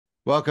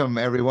Welcome,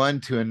 everyone,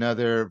 to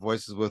another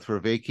Voices with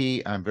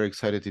Vervaeke. I'm very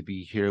excited to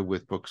be here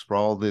with Brooke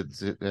Sprowl.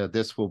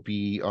 This will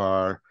be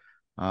our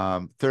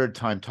third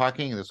time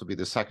talking. This will be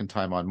the second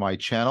time on my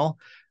channel.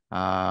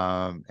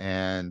 We're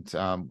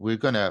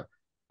going to,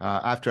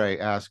 after I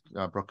ask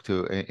Brooke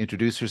to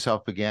introduce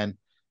herself again,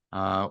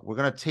 we're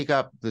going to take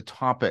up the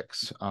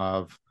topics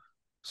of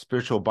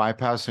spiritual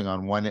bypassing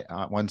on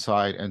one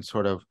side and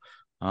sort of,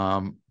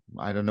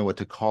 I don't know what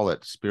to call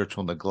it,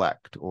 spiritual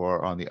neglect,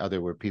 or on the other,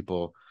 where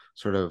people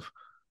sort of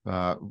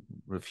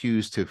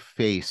refuse to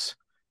face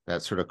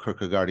that sort of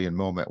Kierkegaardian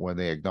moment when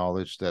they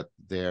acknowledge that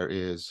there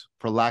is,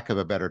 for lack of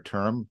a better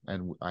term,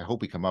 and I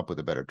hope we come up with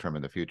a better term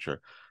in the future,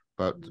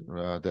 but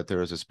that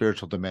there is a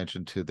spiritual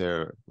dimension to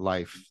their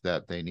life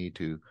that they need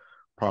to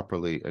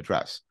properly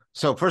address.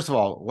 So first of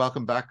all,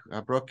 welcome back,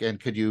 Brooke, and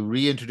could you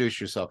reintroduce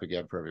yourself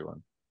again for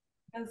everyone?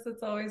 Yes,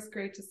 it's always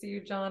great to see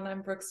you, John.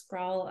 I'm Brooke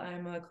Sprowl.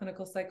 I'm a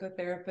clinical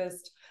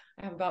psychotherapist.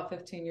 I have about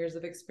 15 years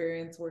of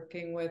experience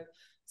working with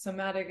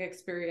somatic,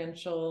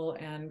 experiential,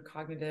 and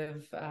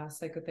cognitive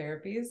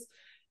psychotherapies.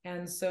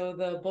 And so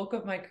the bulk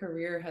of my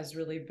career has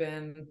really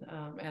been,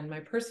 and my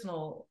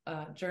personal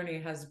journey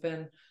has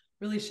been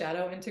really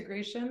shadow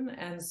integration.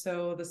 And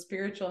so the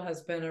spiritual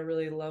has been a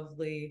really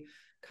lovely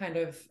kind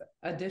of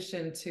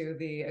addition to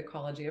the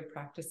ecology of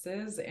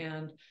practices.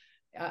 And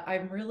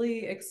I'm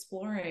really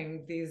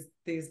exploring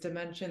these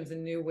dimensions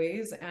in new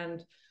ways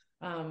and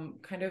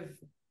kind of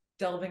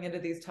delving into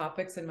these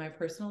topics in my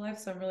personal life.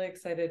 So I'm really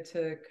excited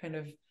to kind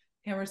of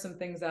hammer some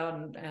things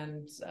out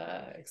and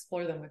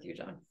explore them with you,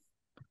 John.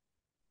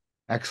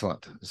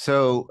 Excellent.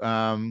 So,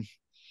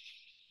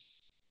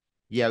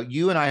 yeah,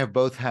 you and I have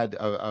both had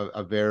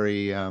a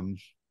very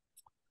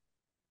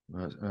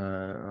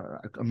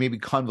maybe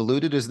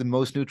convoluted is the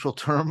most neutral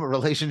term, a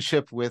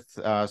relationship with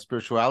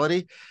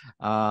spirituality,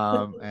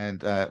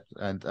 and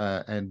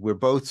we're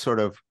both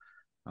sort of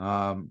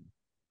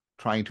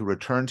trying to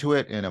return to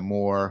it in a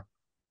more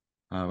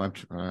I'm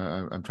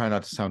trying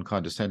not to sound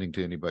condescending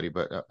to anybody,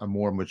 but a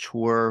more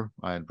mature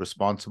and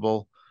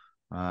responsible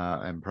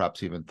and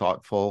perhaps even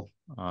thoughtful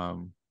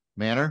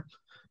manner.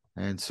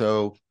 And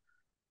so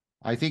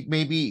I think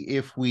maybe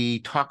if we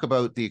talk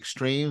about the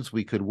extremes,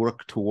 we could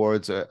work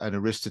towards an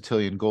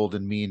Aristotelian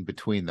golden mean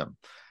between them,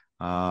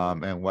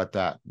 and what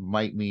that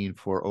might mean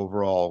for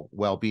overall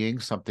well-being,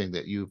 something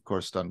that you've, of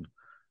course, done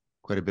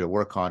quite a bit of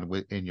work on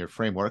in your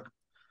framework.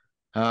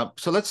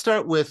 So let's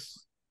start with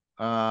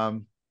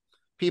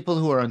people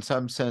who are in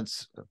some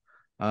sense,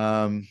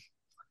 well,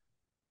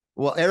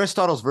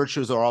 Aristotle's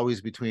virtues are always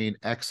between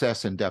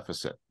excess and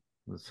deficit.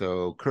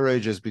 So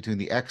courage is between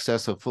the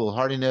excess of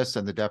foolhardiness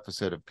and the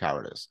deficit of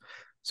cowardice.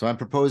 So I'm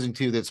proposing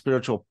to you that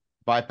spiritual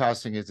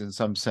bypassing is in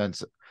some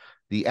sense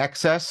the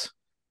excess.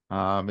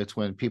 It's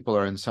when people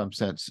are in some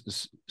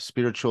sense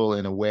spiritual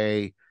in a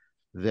way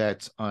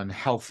that's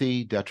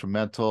unhealthy,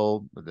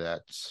 detrimental,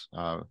 that's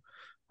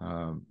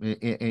in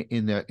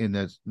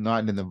the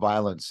not in the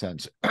violent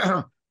sense,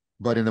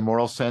 but in the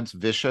moral sense,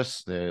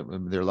 vicious. Their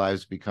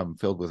lives become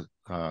filled with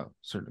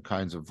certain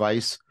kinds of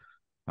vice,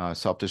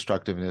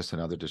 self-destructiveness, and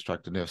other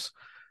destructiveness.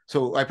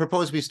 So I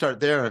propose we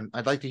start there, and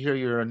I'd like to hear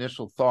your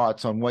initial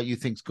thoughts on what you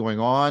think's going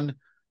on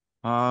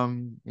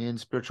in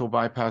spiritual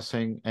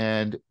bypassing,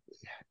 and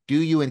do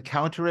you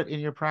encounter it in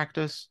your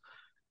practice?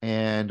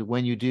 And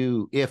when you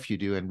do, if you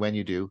do, and when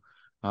you do,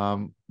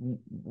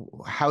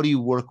 how do you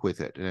work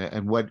with it?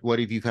 And what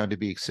have you found to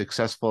be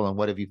successful, and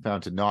what have you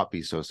found to not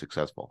be so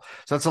successful?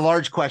 So that's a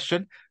large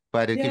question,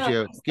 but it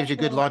Yeah, gives you a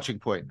good launching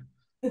point.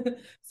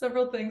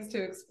 several things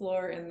to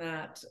explore in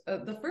that.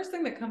 The first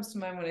thing that comes to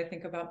mind when I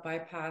think about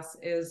bypass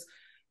is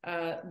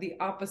the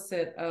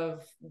opposite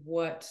of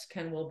what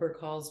Ken Wilber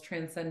calls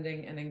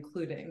transcending and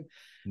including.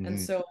 And Mm-hmm.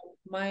 so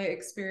my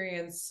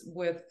experience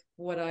with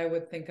what I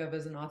would think of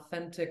as an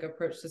authentic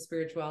approach to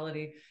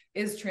spirituality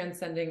is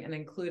transcending and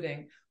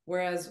including.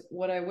 Whereas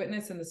what I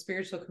witness in the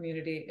spiritual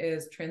community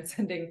is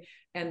transcending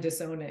and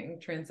disowning,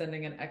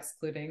 transcending and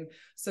excluding.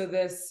 So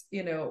this,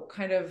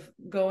 kind of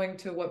going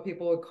to what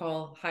people would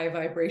call high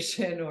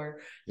vibration or,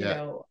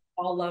 Yeah.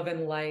 all love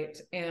and light.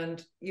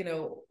 And,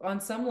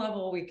 on some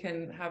level, we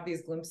can have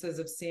these glimpses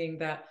of seeing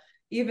that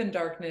even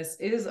darkness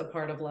is a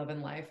part of love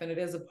and life. And it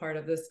is a part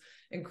of this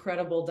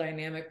incredible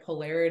dynamic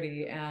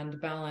polarity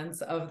and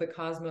balance of the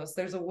cosmos.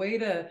 There's a way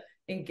to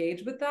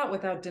engage with that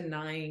without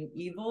denying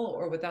evil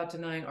or without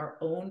denying our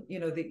own,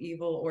 the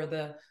evil or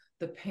the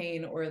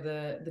pain or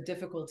the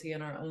difficulty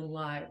in our own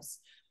lives.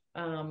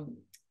 And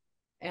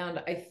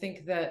I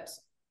think that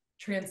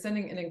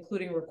transcending and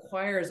including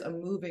requires a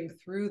moving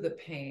through the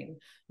pain,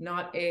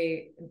 not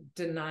a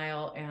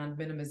denial and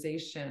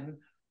minimization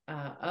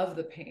of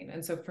the pain.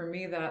 And so for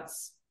me,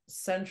 that's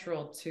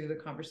central to the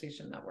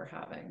conversation that we're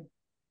having.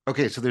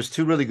 Okay, so there's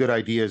two really good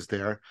ideas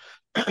there.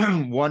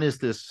 One is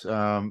this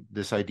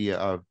idea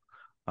of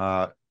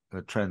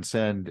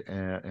transcend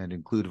and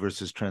include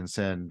versus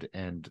transcend,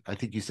 and I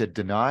think you said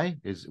deny.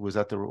 Was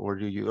that the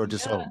word you use, or Yeah,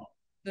 disown,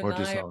 or deny or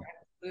disown?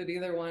 include,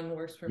 either one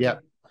works for Yeah,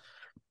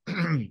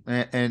 me.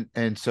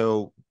 and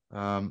so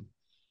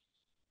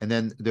and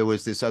then there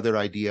was this other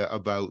idea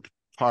about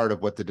part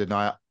of what the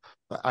denial,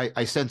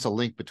 I sense a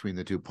link between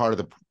the two. Part of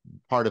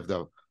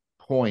the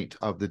point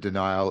of the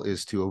denial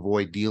is to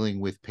avoid dealing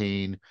with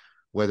pain,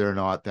 whether or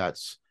not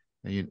that's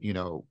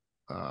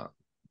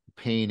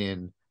pain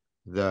in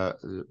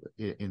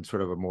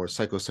sort of a more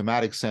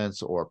psychosomatic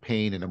sense, or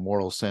pain in a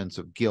moral sense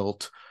of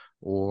guilt,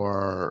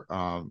 or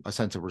a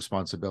sense of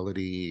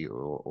responsibility,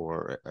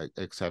 or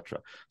etc.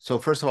 So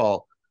first of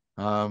all,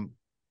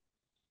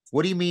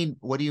 what do you mean?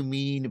 What do you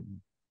mean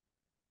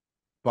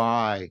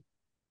by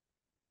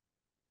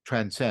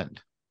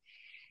transcend?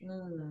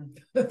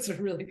 That's a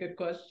really good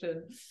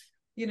question.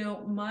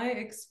 My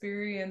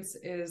experience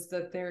is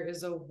that there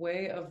is a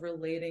way of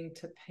relating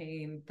to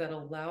pain that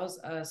allows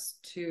us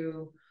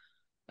to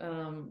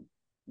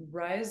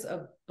rise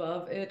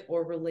above it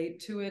or relate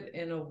to it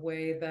in a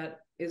way that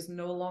is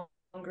no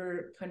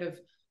longer kind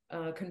of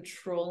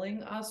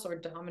controlling us or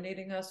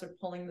dominating us or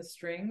pulling the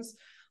strings.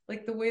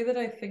 Like, the way that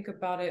I think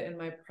about it in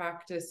my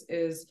practice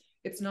is,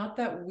 it's not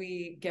that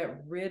we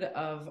get rid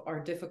of our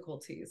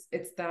difficulties.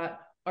 It's that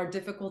our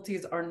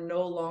difficulties are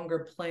no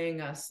longer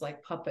playing us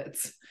like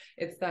puppets.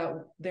 It's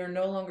that they're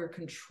no longer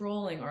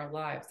controlling our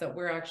lives, that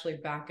we're actually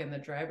back in the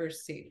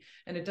driver's seat.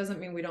 And it doesn't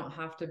mean we don't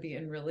have to be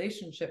in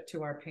relationship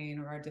to our pain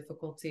or our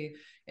difficulty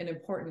in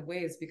important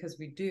ways, because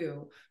we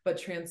do. But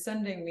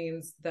transcending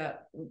means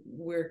that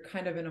we're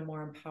kind of in a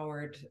more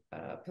empowered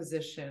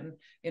position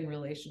in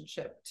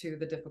relationship to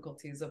the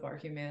difficulties of our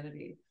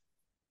humanity.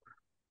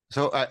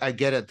 So I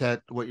get it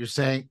that what you're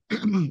saying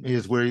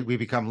is where we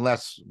become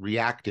less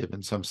reactive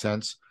in some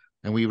sense,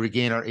 and we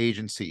regain our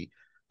agency.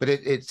 But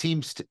it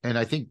seems to, and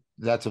I think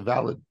that's a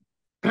valid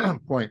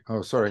point.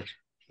 Oh, sorry,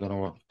 I don't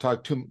want to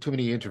talk too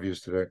many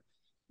interviews today.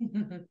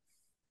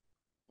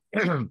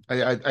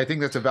 I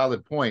think that's a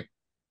valid point.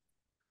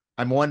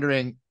 I'm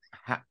wondering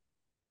how,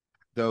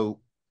 though,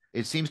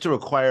 it seems to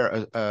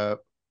require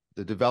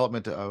the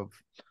development of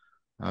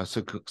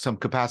some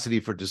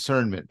capacity for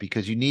discernment,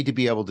 because you need to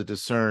be able to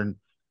discern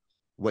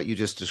what you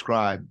just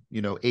described,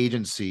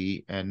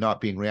 agency and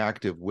not being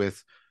reactive,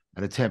 with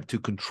an attempt to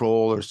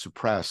control or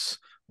suppress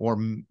or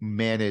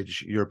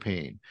manage your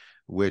pain,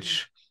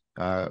 which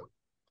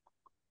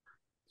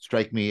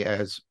strike me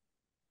as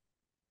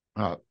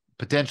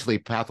potentially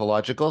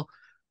pathological.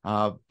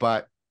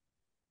 But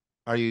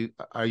are you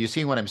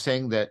seeing what I'm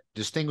saying? That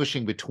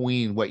distinguishing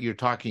between what you're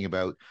talking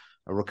about,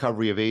 a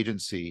recovery of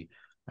agency,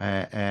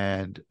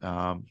 and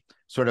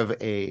sort of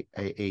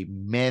a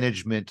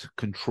management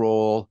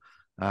control,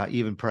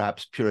 even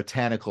perhaps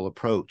puritanical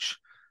approach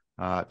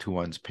to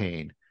one's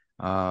pain.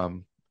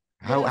 How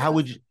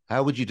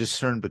would you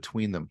discern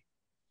between them?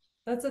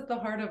 That's at the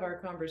heart of our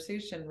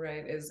conversation,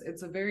 right? Is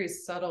it's a very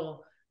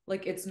subtle,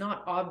 like, it's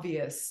not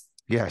obvious.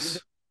 Yes.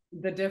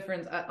 The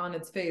difference on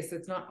its face,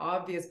 it's not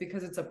obvious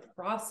because it's a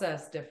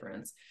process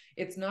difference.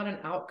 It's not an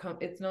outcome.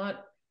 It's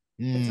not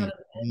an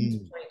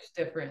endpoint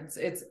difference.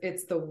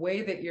 It's the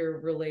way that you're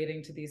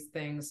relating to these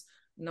things,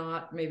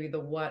 not maybe the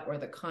what or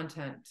the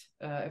content,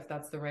 if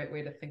that's the right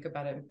way to think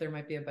about it. There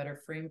might be a better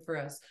frame for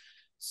us.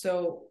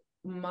 So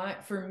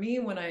for me,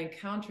 when I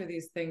encounter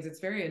these things, it's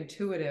very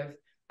intuitive.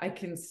 I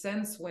can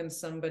sense when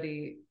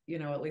somebody,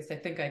 at least I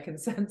think I can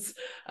sense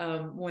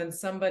when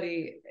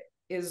somebody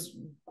is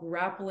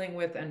grappling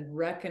with and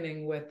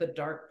reckoning with the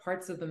dark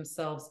parts of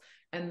themselves,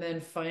 and then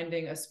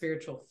finding a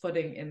spiritual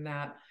footing in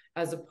that,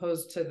 as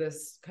opposed to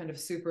this kind of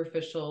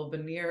superficial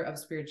veneer of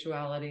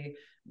spirituality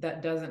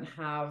that doesn't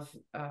have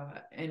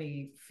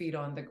any feet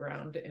on the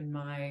ground, in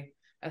my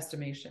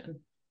estimation.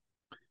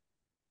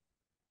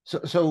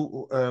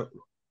 So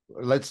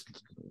let's,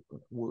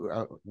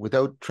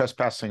 without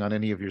trespassing on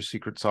any of your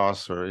secret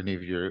sauce or any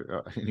of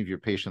your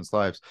patients'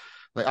 lives,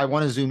 like, I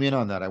want to zoom in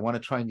on that. I want to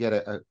try and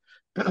get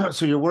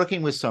so you're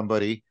working with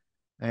somebody,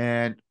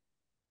 and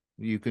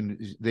you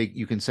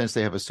can sense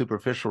they have a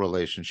superficial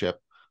relationship.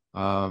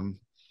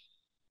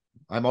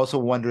 I'm also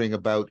wondering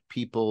about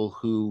people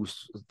who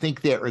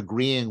think they're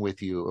agreeing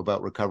with you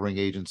about recovering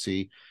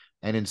agency,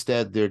 and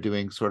instead they're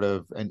doing sort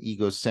of an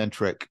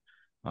egocentric,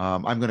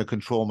 I'm going to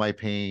control my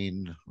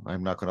pain,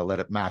 I'm not going to let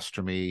it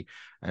master me,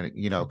 and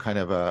kind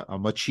of a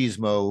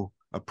machismo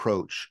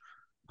approach,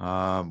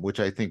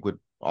 which I think would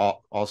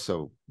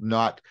also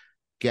not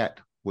get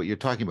what you're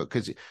talking about.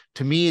 Because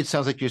to me, it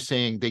sounds like you're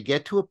saying they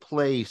get to a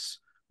place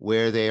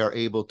where they are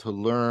able to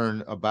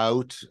learn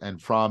about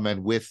and from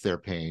and with their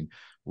pain,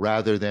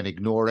 rather than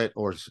ignore it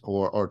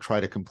or try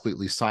to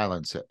completely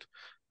silence it.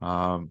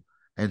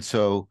 And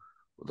so,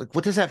 like,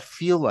 what does that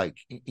feel like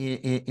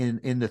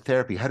in the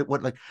therapy?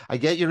 I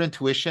get your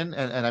intuition,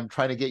 and I'm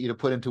trying to get you to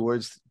put into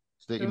words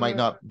that you might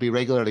not be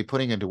regularly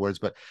putting into words,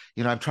 but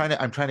I'm trying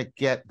to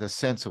get the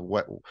sense of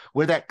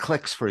where that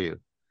clicks for you.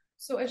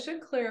 So I should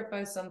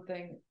clarify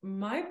something.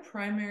 My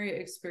primary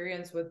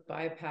experience with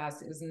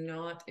bypass is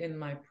not in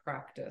my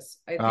practice.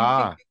 I think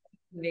because of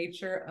the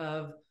nature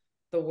of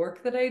the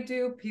work that I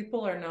do,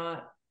 people are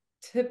not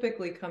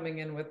typically coming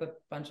in with a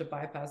bunch of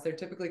bypass. They're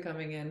typically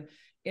coming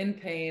in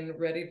pain,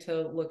 ready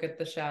to look at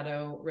the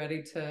shadow,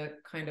 ready to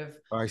kind of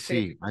I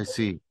see.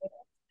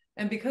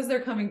 And because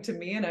they're coming to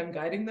me and I'm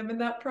guiding them in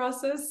that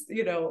process,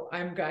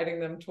 I'm guiding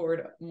them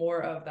toward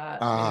more of that,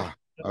 Oh,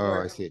 I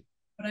work. see.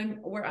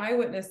 But where I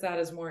witness that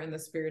is more in the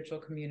spiritual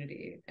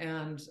community.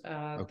 And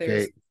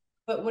Okay.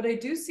 but what I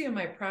do see in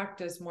my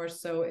practice more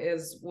so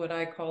is what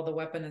I call the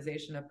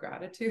weaponization of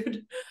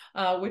gratitude,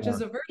 which Yeah.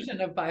 is a version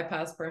of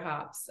bypass,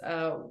 perhaps,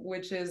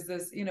 which is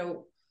this,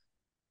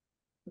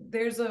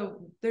 there's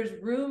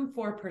room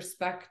for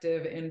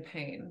perspective in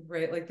pain,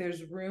 right? Like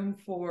there's room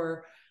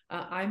for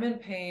I'm in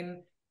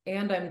pain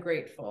and I'm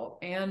grateful,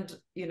 and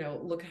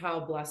look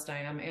how blessed I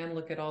am, and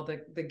look at all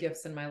the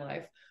gifts in my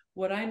life.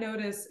 What I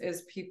notice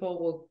is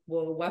people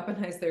will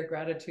weaponize their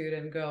gratitude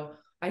and go,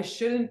 I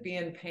shouldn't be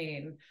in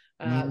pain.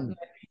 My pain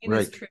is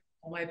Right.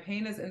 trivial, my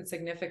pain is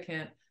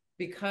insignificant,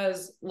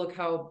 because look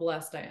how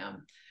blessed I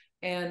am.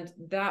 And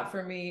that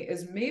for me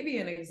is maybe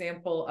an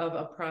example of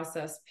a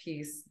process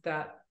piece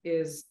that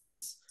is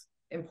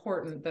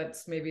important,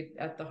 that's maybe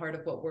at the heart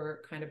of what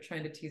we're kind of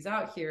trying to tease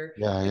out here.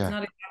 Yeah, It's yeah.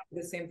 not exactly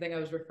the same thing I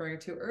was referring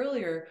to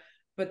earlier,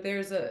 but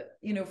there's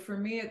for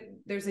me,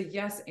 there's a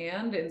yes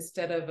and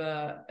instead of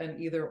an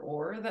either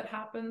or that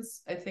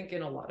happens, I think,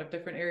 in a lot of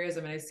different areas.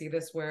 I mean, I see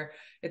this where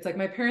it's like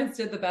my parents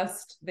did the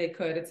best they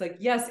could. It's like,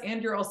 yes,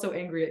 and you're also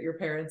angry at your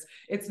parents.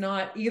 It's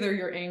not either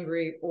you're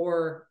angry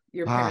or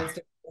your Ah, parents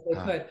did the best they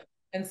ah. could.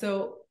 And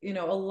so,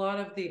 a lot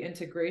of the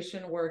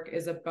integration work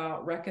is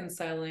about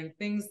reconciling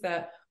things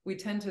that we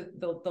tend to,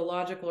 the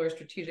logical or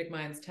strategic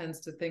minds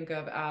tends to think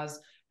of as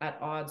at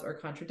odds or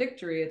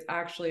contradictory. It's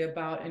actually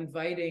about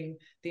inviting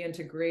the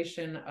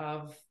integration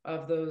of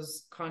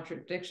those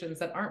contradictions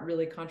that aren't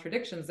really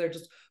contradictions. They're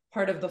just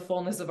part of the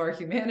fullness of our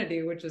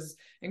humanity, which is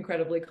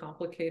incredibly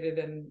complicated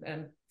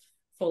and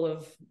full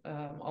of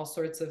all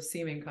sorts of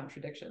seeming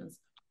contradictions.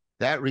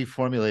 That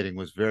reformulating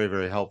was very,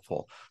 very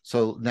helpful.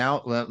 So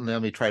now let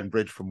me try and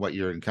bridge from what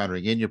you're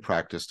encountering in your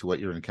practice to what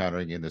you're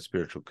encountering in the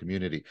spiritual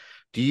community.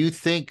 Do you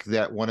think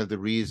that one of the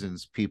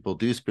reasons people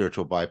do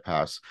spiritual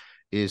bypass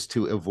is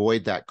to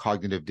avoid that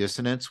cognitive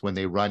dissonance when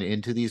they run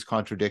into these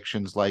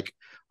contradictions, like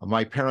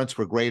my parents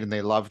were great and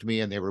they loved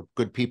me and they were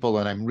good people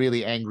and I'm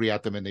really angry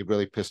at them and they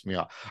really pissed me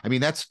off? I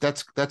mean, that's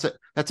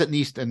at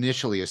least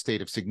initially a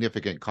state of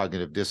significant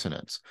cognitive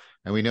dissonance.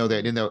 And we know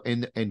that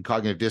in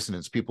cognitive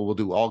dissonance, people will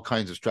do all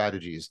kinds of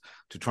strategies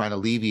to try and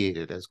alleviate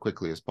it as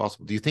quickly as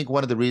possible. Do you think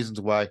one of the reasons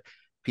why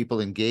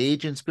people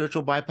engage in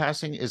spiritual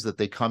bypassing is that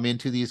they come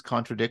into these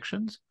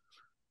contradictions?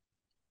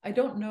 I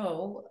don't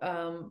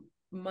know.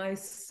 My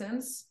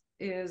sense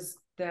is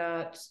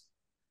that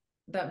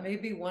may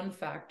be one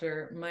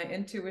factor. My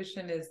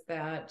intuition is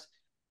that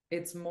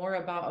it's more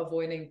about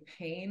avoiding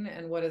pain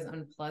and what is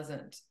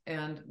unpleasant,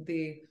 and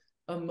the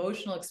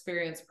emotional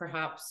experience,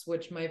 perhaps,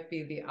 which might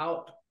be the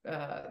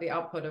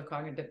output of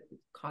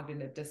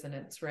cognitive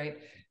dissonance, right?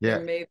 There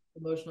Yeah. may be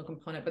an emotional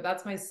component, but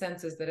that's my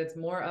sense, is that it's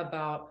more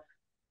about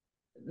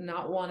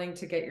not wanting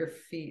to get your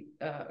feet,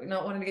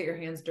 not wanting to get your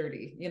hands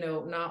dirty,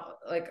 not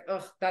like,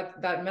 ugh,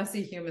 that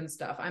messy human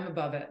stuff. I'm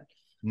above it.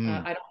 Mm,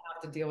 I don't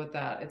have to deal with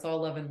that. It's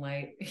all love and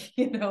light,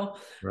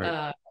 right.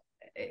 uh,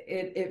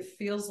 it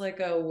feels like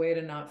a way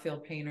to not feel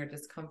pain or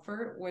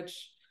discomfort,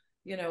 which,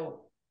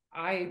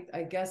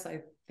 I guess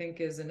I think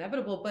is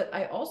inevitable. But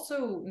I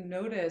also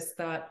notice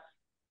that,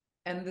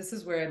 and this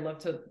is where I'd love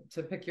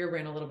to pick your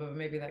brain a little bit, but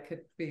maybe that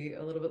could be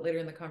a little bit later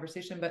in the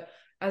conversation. But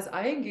as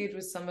I engage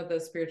with some of the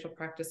spiritual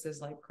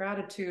practices like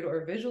gratitude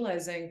or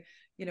visualizing,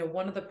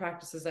 one of the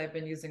practices I've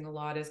been using a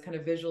lot is kind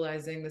of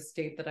visualizing the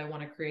state that I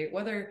want to create,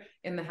 whether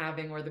in the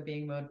having or the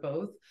being mode,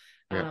 both.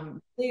 Yeah.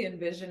 Really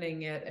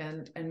envisioning it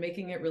and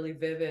making it really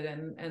vivid.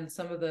 And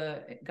some of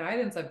the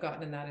guidance I've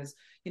gotten in that is,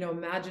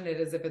 imagine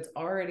it as if it's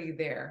already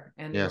there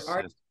and you're Yes.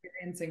 already Yes.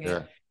 experiencing Yeah.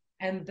 it,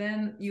 and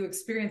then you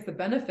experience the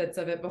benefits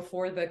of it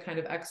before the kind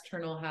of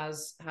external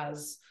has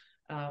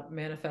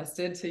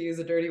manifested, to use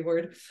a dirty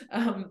word.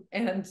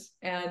 And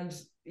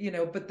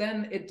but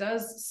then it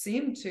does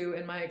seem to,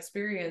 in my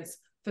experience,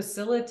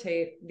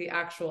 facilitate the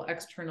actual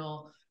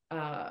external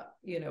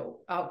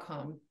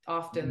outcome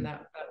often, Mhm.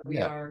 that we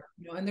Yeah. are,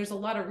 and there's a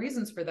lot of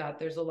reasons for that.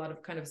 There's a lot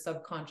of kind of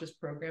subconscious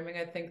programming,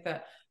 I think,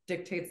 that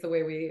dictates the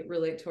way we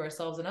relate to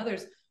ourselves and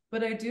others.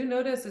 But I do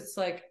notice it's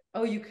like,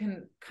 oh, you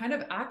can kind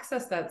of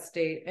access that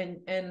state,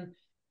 and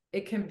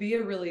it can be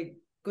a really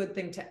good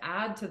thing to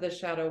add to the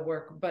shadow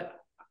work. But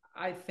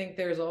I think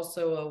there's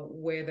also a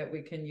way that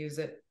we can use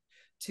it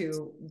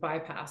to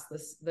bypass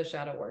the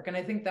shadow work. And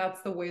I think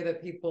that's the way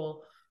that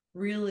people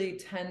really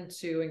tend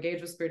to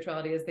engage with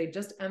spirituality, is they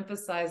just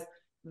emphasize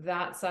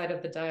that side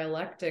of the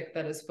dialectic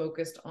that is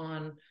focused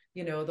on,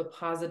 the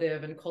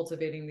positive and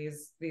cultivating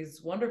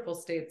these wonderful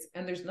states.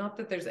 And there's not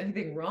that there's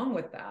anything wrong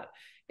with that.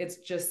 It's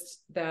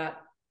just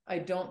that I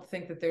don't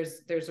think that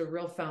there's a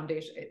real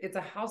foundation. It's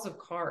a house of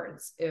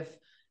cards if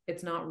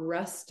it's not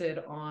rested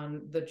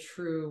on the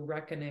true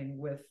reckoning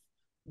with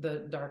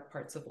the dark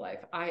parts of life.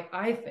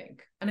 I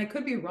think, and I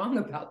could be wrong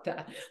about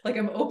that. Like,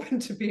 I'm open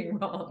to being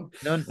wrong.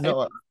 No, I,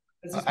 no.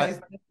 this is I,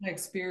 my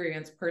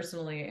experience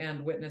personally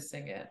and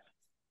witnessing it.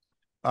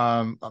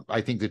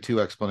 I think the two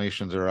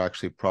explanations are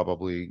actually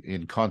probably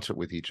in concert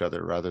with each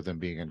other rather than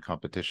being in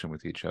competition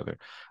with each other.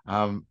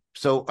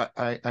 So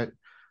I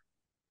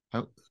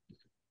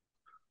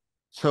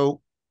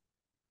so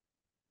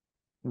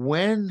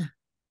when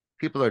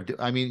people are,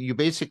 I mean, you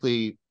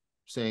basically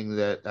saying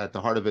that at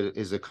the heart of it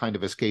is a kind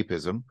of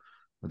escapism,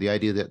 the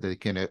idea that they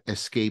can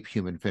escape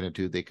human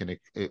finitude, they can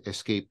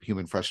escape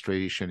human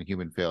frustration,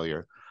 human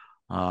failure.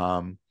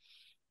 Um,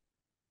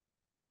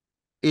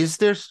 is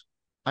there,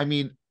 I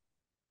mean,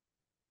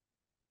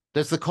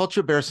 does the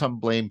culture bear some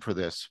blame for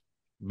this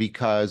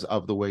because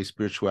of the way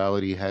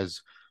spirituality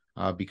has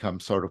become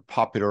sort of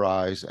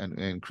popularized and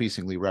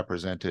increasingly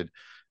represented?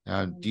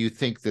 Do you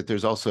think that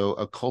there's also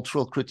a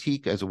cultural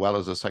critique as well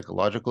as a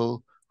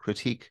psychological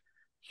critique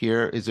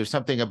here? Is there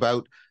something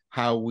about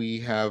how we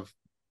have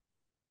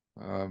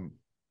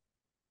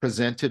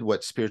presented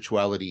what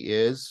spirituality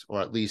is,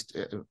 or at least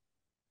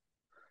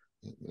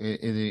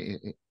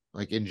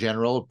like in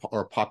general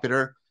or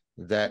popular,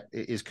 that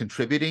is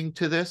contributing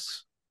to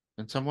this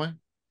in some way?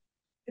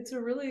 It's a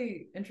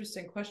really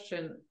interesting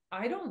question.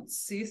 I don't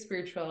see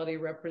spirituality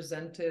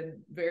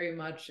represented very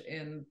much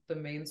in the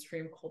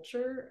mainstream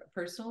culture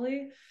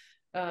personally.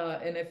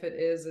 And if it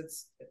is,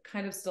 it's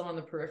kind of still on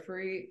the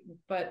periphery.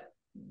 But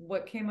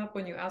what came up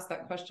when you asked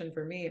that question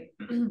for me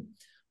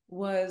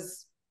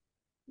was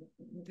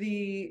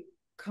the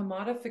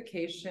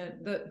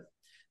commodification,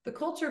 the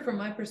culture from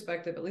my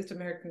perspective, at least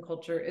American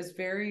culture, is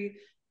very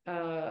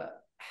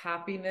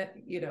happiness.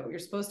 You're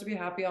supposed to be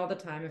happy all the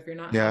time. If you're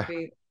not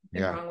happy,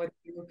 something wrong with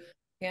you.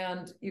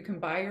 And you can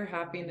buy your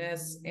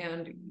happiness,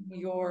 and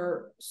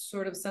your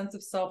sort of sense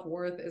of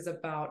self-worth is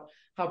about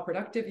how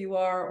productive you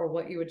are or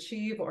what you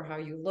achieve or how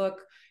you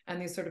look,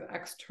 and these sort of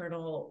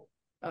external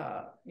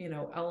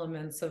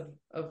elements of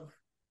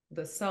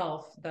the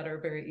self that are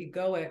very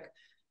egoic.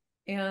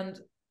 And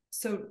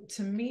so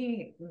to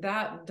me,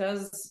 that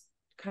does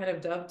kind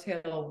of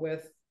dovetail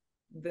with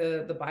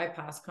the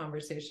bypass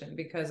conversation,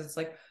 because it's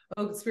like,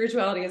 oh,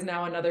 spirituality is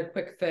now another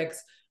quick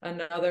fix,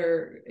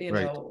 another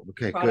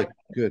product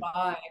good.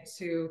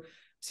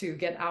 To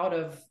get out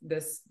of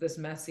this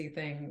messy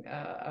thing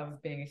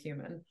of being a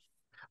human.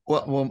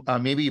 Well,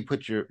 maybe you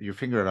put your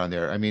finger on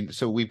there. I mean,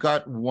 so we've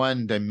got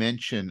one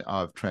dimension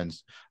of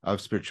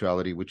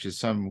spirituality, which is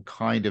some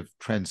kind of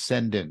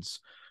transcendence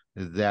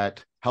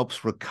that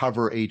helps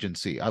recover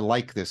agency. I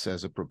like this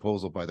as a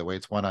proposal, by the way.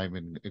 It's one I'm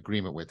in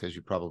agreement with, as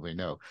you probably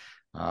know,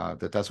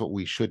 that's what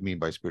we should mean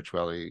by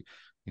spirituality.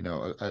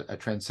 A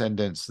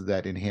transcendence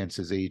that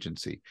enhances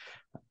agency.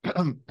 But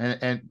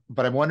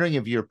I'm wondering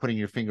if you're putting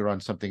your finger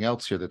on something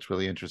else here that's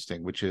really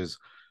interesting, which is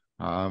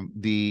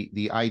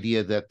the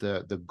idea that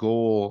the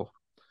goal,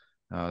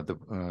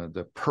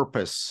 the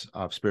purpose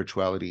of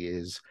spirituality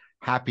is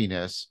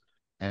happiness,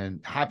 and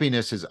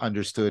happiness is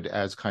understood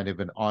as kind of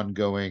an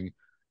ongoing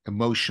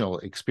emotional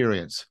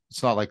experience.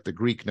 It's not like the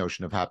Greek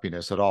notion of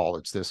happiness at all.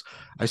 It's this: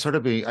 I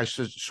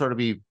should sort of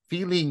be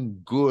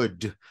feeling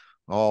good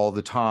all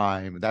the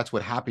time. That's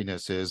what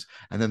happiness is.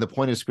 And then the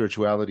point of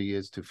spirituality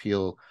is to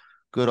feel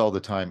good all the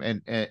time.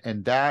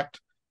 And that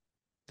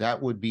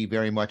would be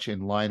very much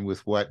in line with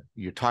what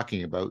you're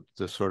talking about,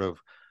 the sort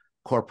of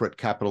corporate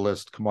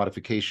capitalist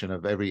commodification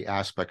of every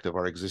aspect of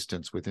our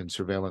existence within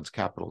surveillance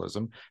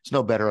capitalism. It's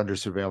no better under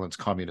surveillance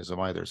communism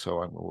either.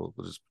 So we'll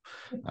just,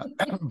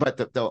 but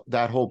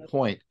that whole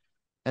point.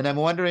 And I'm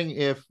wondering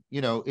if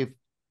the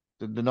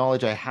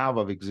knowledge I have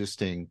of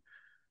existing,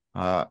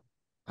 I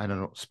don't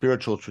know,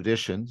 spiritual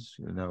traditions,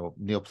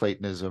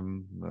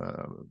 Neoplatonism,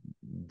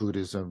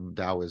 Buddhism,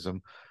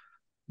 Taoism,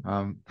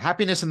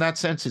 happiness in that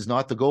sense is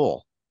not the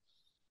goal.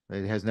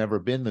 It has never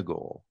been the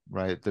goal,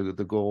 right?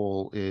 The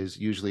goal is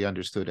usually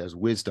understood as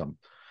wisdom,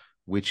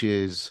 which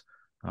is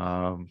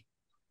the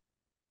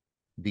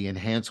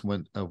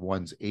enhancement of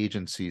one's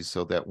agencies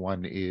so that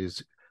one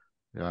is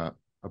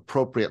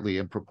appropriately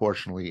and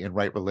proportionally in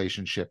right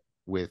relationship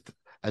with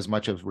as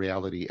much of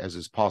reality as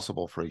is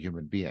possible for a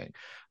human being.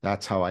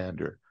 That's how I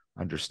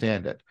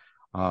understand it.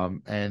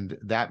 And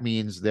that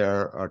means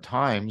there are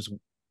times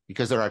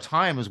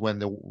when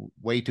the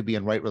way to be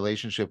in right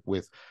relationship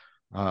with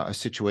a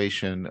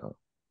situation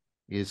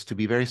is to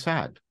be very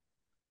sad,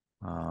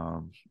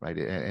 right?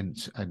 And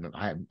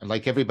I,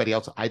 like everybody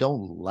else, I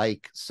don't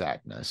like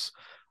sadness.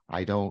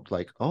 I don't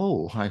like,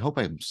 oh, I hope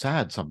I'm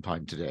sad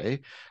sometime today,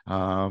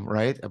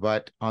 right?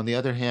 But on the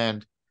other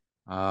hand,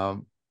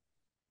 I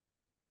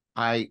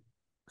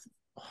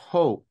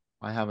hope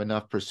I have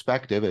enough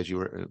perspective, as you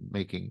were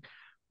making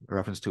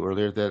reference to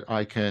earlier, that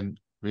I can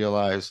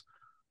realize,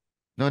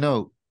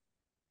 no,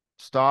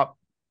 stop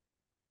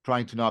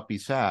trying to not be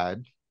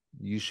sad.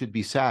 You should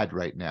be sad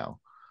right now,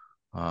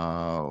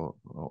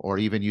 or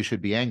even you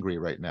should be angry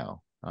right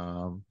now,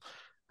 and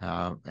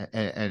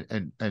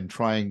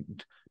trying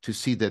to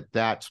see that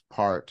that's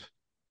part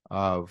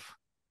of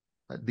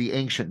the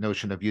ancient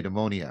notion of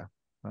eudaimonia,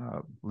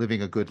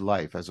 living a good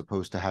life as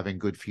opposed to having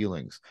good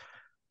feelings.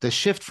 The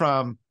shift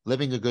from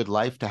living a good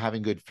life to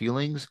having good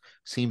feelings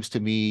seems to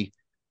me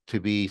to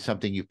be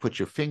something you put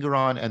your finger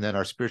on, and then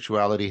our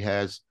spirituality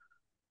has,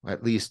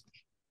 at least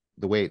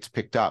the way it's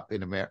picked up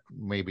in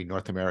maybe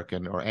North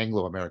American or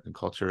Anglo-American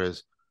culture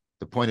is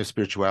the point of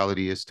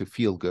spirituality is to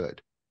feel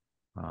good.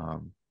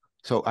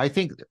 So I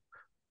think,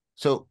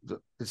 so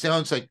it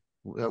sounds like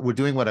we're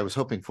doing what I was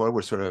hoping for.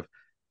 We're sort of,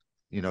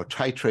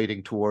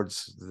 titrating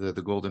towards the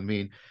golden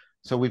mean.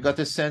 So we've got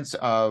this sense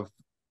of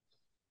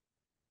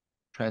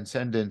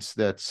transcendence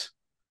that's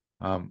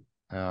an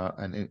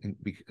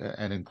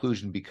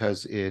inclusion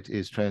because it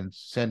is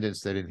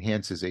transcendence that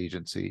enhances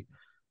agency.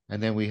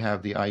 And then we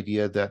have the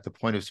idea that the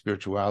point of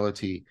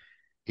spirituality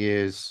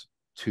is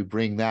to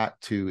bring that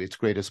to its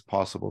greatest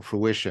possible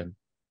fruition,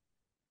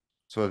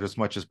 so that as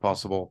much as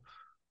possible,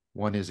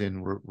 one is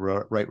in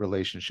right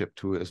relationship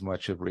to as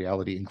much of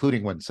reality,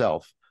 including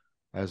oneself,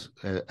 as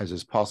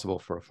is possible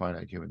for a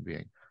finite human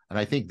being. And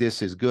I think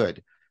this is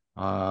good.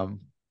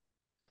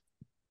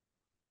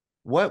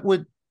 What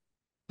would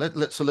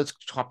so let's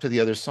hop to the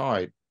other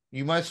side.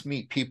 You must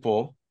meet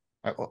people.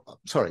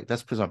 Sorry,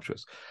 that's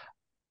presumptuous.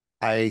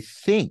 I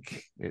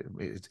think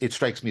it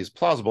strikes me as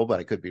plausible, but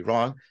I could be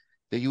wrong,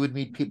 that you would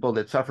meet people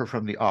that suffer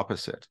from the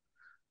opposite,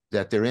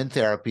 that they're in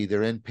therapy,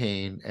 they're in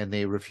pain, and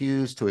they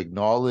refuse to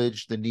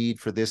acknowledge the need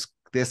for this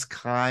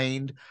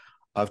kind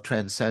of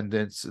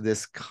transcendence,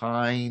 this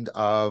kind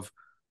of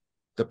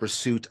the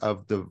pursuit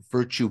of the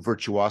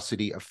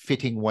virtuosity of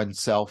fitting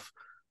oneself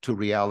to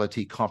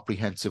reality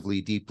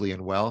comprehensively, deeply,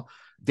 and well.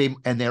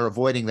 They're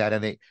avoiding that,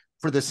 and they,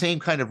 for the same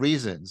kind of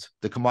reasons,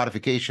 the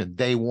commodification,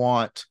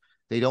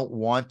 they don't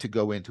want to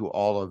go into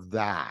all of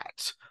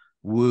that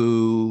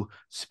woo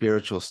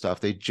spiritual stuff.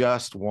 They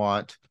just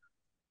want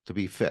to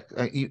be fit.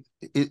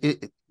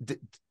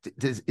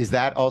 Is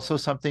that also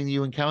something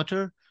you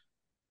encounter?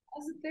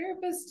 As a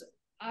therapist,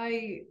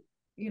 I,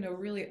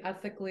 really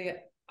ethically,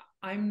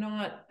 I'm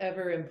not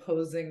ever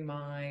imposing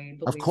my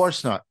beliefs. Of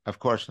course not. Of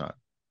course not.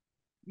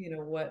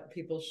 What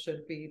people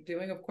should be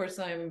doing. Of course,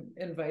 I'm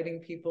inviting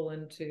people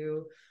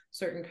into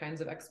certain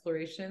kinds of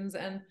explorations,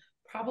 and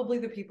probably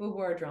the people who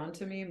are drawn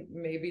to me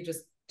maybe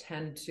just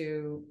tend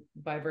to,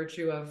 by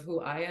virtue of who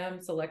I am,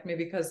 select me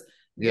because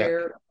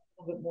they're a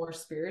little bit more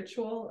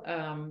spiritual.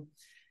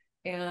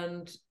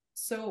 And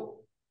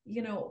so,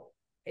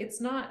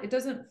 it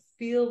doesn't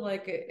feel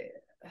like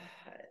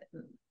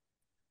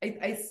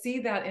I see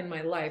that in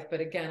my life, but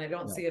again, I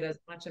don't see it as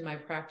much in my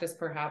practice,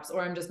 perhaps,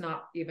 or I'm just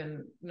not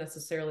even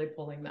necessarily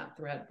pulling that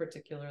thread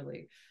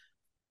particularly.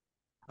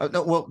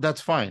 No, well, that's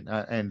fine,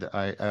 and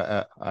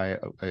I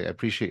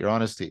appreciate your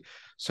honesty.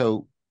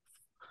 So,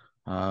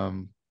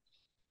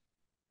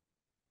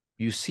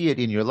 you see it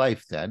in your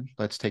life. Then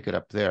let's take it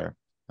up there.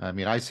 I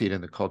mean, I see it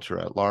in the culture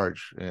at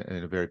large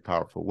in a very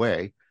powerful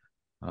way,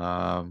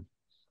 and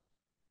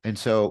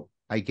so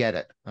I get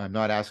it. I'm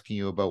not asking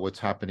you about what's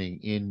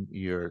happening in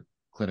your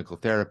clinical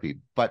therapy,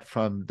 but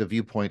from the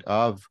viewpoint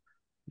of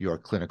your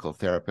clinical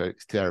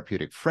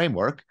therapeutic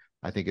framework,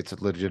 I think it's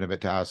legitimate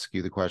to ask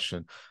you the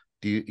question: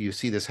 do you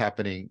see this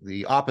happening,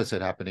 the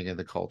opposite happening in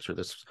the culture,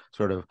 this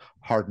sort of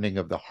hardening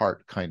of the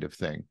heart kind of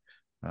thing?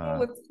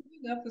 What's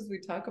coming up as we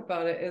talk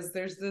about it is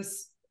there's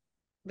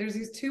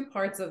these two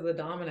parts of the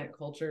dominant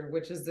culture,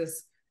 which is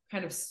this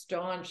kind of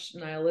staunch,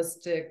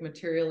 nihilistic,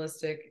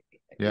 materialistic,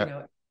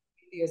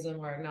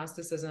 atheism or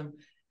agnosticism,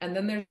 and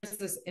then there's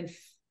this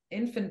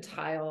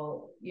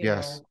infantile,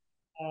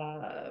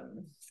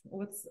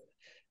 what's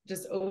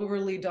just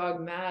overly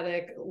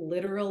dogmatic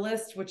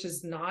literalist, which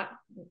is not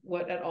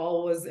what at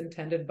all was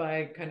intended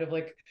by kind of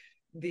like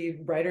the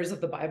writers of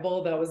the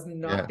Bible. That was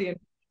not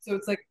so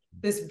it's like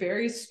this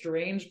very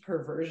strange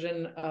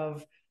perversion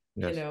of,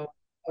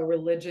 a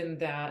religion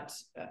that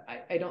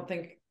I don't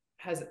think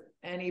has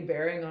any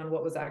bearing on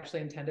what was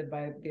actually intended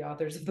by the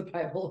authors of the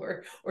Bible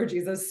or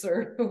Jesus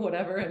or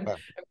whatever. And I mean,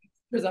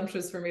 it's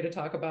presumptuous for me to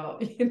talk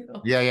about, I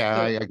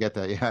get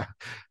that. Yeah.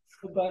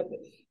 But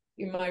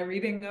my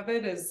reading of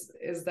it is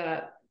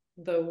that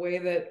the way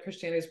that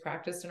Christianity is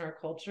practiced in our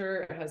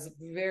culture has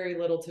very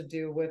little to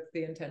do with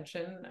the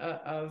intention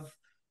of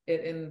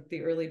it in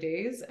the early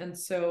days. And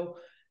so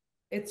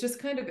it's just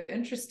kind of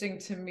interesting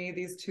to me,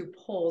 these two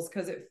poles,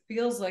 because it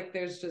feels like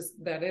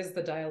that is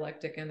the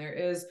dialectic, and there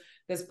is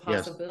this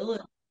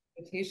possibility,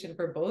 invitation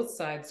for both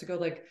sides to go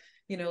like,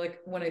 like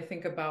when I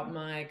think about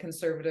my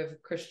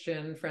conservative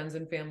Christian friends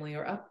and family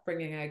or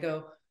upbringing, I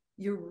go,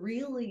 you're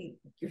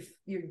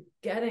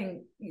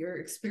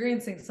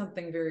experiencing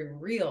something very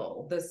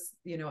real. This,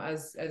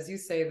 as you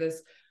say,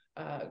 this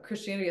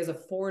Christianity is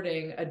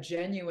affording a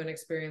genuine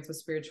experience with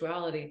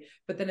spirituality,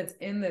 but then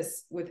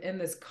it's within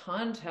this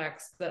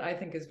context that I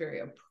think is very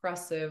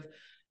oppressive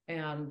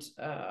and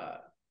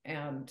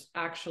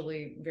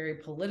actually very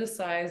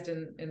politicized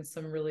in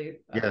some really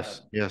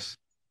yes.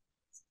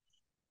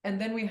 And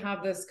then we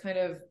have this kind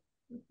of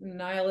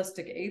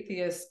nihilistic,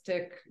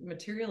 atheistic,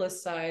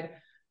 materialist side,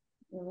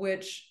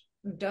 which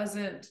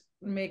doesn't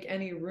make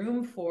any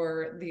room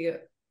for the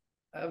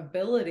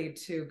ability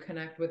to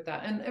connect with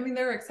that. And I mean,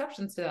 there are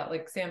exceptions to that.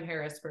 Like Sam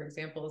Harris, for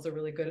example, is a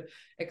really good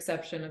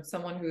exception of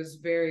someone who's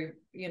very,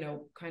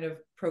 kind of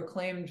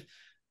proclaimed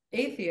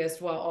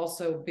atheist while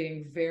also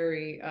being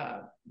very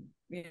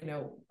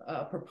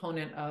a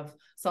proponent of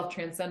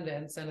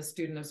self-transcendence and a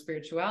student of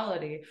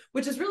spirituality,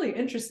 which is really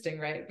interesting,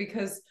 right?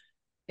 Because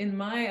in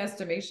my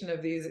estimation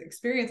of these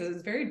experiences,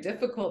 it's very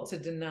difficult to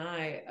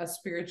deny a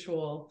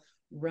spiritual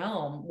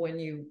realm when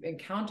you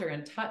encounter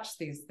and touch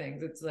these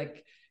things. It's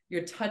like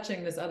you're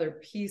touching this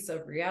other piece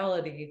of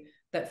reality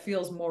that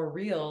feels more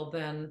real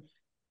than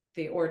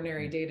the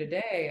ordinary day to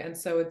day. And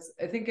so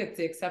I think it's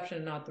the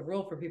exception, not the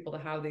rule, for people to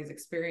have these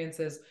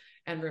experiences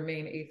and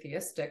remain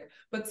atheistic.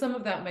 But some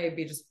of that may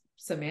be just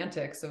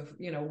semantics of,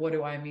 what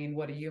do I mean?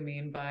 What do you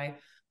mean by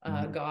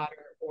God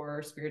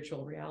or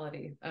spiritual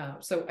reality?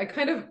 So I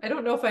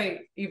don't know if I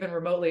even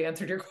remotely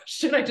answered your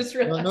question. I just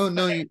realized.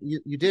 No,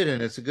 you did,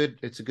 and it's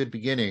a good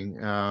beginning.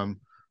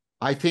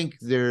 I think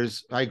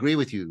I agree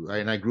with you,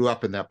 and I grew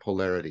up in that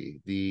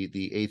polarity,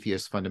 the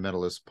atheist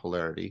fundamentalist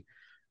polarity.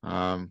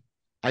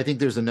 I think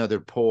there's another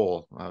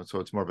pole, so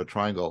it's more of a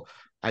triangle.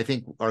 I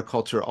think our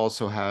culture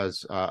also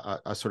has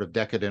a sort of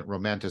decadent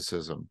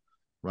romanticism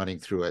running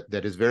through it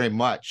that is very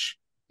much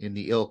in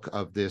the ilk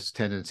of this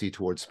tendency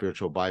towards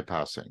spiritual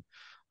bypassing.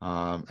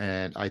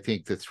 And I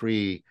think the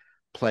three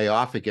play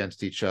off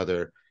against each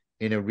other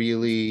in a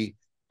really,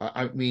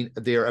 I mean,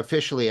 they're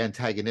officially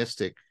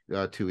antagonistic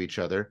to each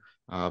other,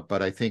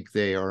 but I think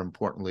they are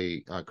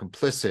importantly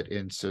complicit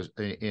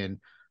in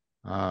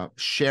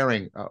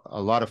sharing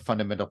a lot of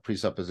fundamental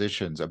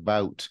presuppositions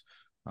about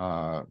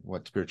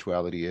what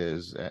spirituality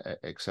is,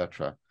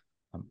 etc.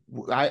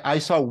 I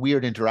saw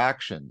weird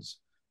interactions.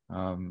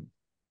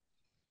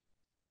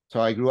 So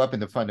I grew up in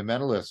the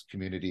fundamentalist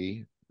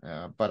community,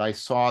 but I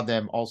saw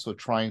them also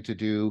trying to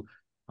do,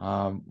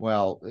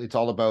 well, it's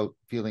all about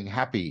feeling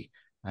happy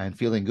and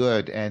feeling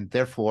good. And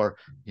therefore,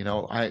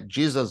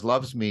 Jesus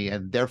loves me,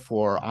 and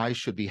therefore I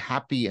should be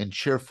happy and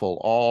cheerful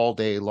all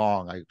day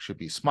long. I should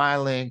be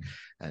smiling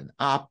and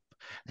up.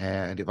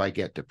 And if I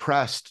get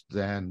depressed,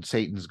 then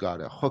Satan's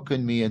got a hook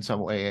in me in some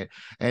way.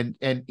 And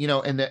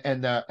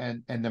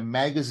the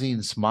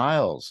magazine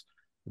smiles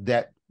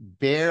that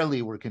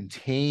barely were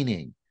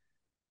containing.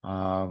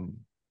 And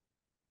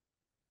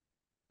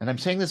I'm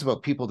saying this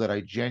about people that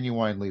I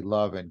genuinely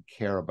love and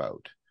care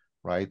about,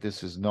 right?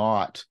 This is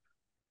not,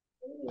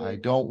 I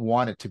don't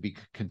want it to be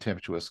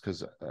contemptuous,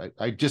 because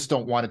I just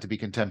don't want it to be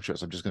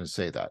contemptuous. I'm just going to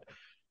say that.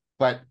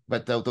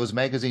 But those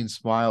magazine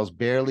smiles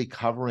barely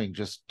covering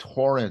just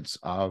torrents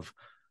of,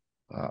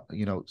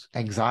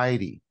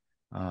 anxiety.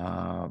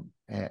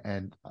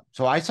 And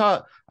so I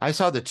saw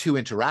the two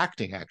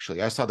interacting,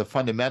 actually. I saw the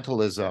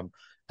fundamentalism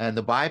and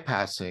the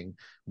bypassing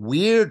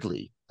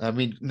weirdly. I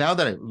mean, now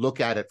that I look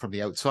at it from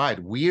the outside,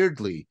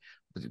 weirdly,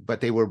 but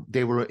they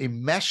were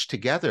enmeshed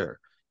together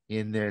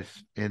in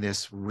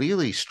this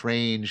really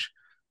strange,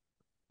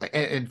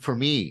 and for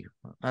me,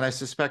 and I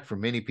suspect for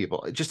many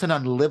people, just an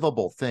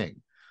unlivable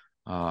thing.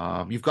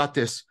 You've got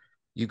this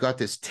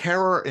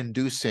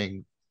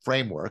terror-inducing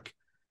framework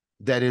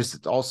that is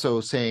also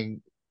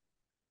saying,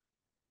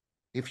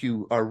 if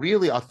you are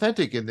really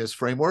authentic in this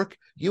framework,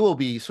 you will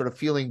be sort of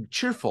feeling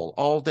cheerful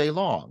all day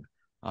long.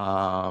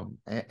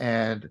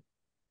 And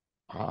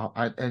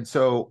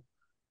so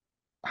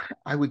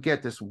I would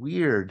get this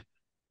weird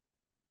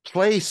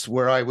place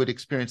where I would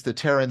experience the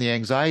terror and the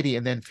anxiety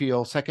and then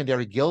feel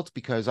secondary guilt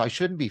because I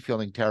shouldn't be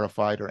feeling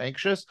terrified or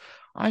anxious.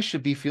 I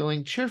should be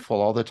feeling cheerful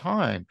all the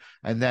time.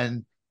 And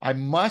then I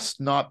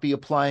must not be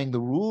applying the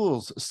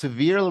rules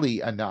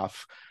severely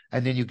enough.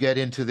 And then you get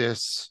into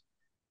this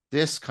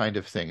kind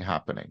of thing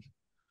happening.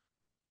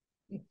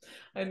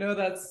 I know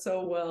that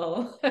so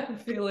well. I'm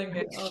feeling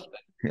it.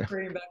 Yeah.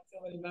 Bringing back so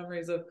many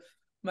memories of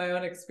my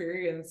own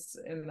experience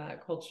in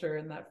that culture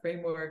and that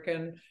framework.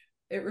 And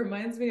it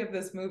reminds me of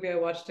this movie I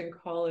watched in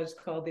college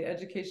called The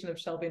Education of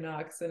Shelby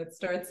Knox. And it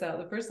starts out,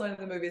 the first line of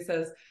the movie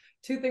says,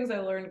 "Two things I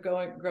learned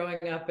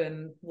growing up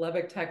in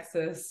Lubbock,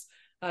 Texas.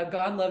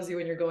 God loves you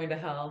when you're going to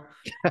hell."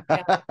 And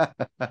that's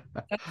a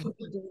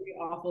really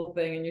awful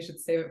thing, and you should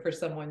save it for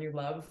someone you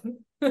love.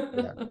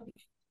 Yeah.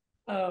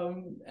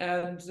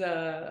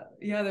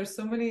 Yeah, there's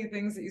so many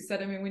things that you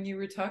said. I mean, when you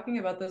were talking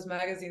about those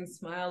magazine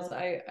smiles,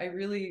 I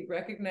really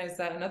recognize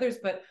that in others,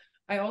 but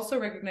I also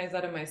recognize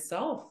that in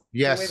myself.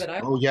 Yes. The way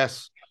that Oh,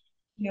 yes.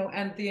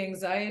 And the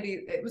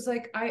anxiety, it was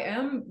like, I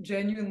am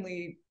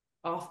genuinely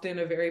often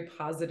a very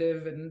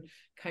positive and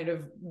kind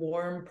of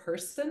warm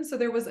person. So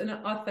there was an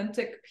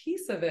authentic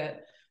piece of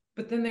it,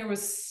 but then there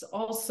was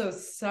also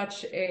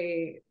such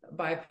a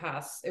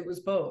bypass. It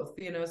was both,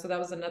 so that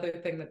was another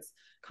thing that's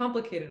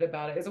complicated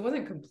about it, is it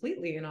wasn't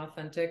completely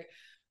inauthentic,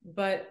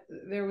 but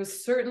there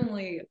was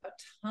certainly a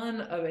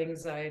ton of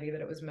anxiety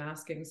that it was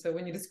masking. So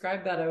when you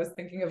described that, I was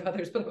thinking of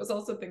others, but I was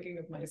also thinking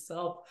of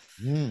myself.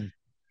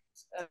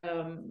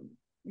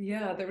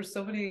 Yeah, there were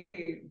so many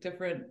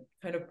different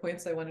kind of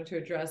points I wanted to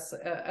address.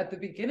 At the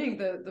beginning,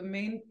 the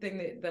main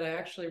thing that I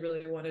actually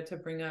really wanted to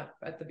bring up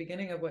at the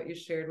beginning of what you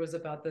shared was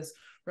about this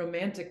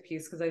romantic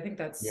piece, because I think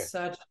that's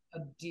such a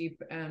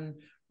deep and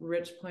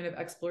rich point of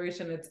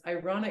exploration. It's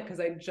ironic because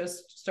I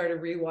just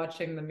started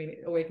rewatching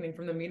the Awakening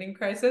from the Meaning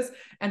Crisis,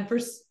 and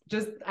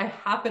I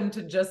happened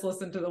to just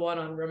listen to the one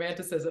on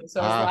romanticism, so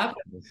I was laughing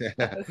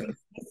at the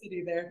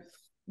simplicity there.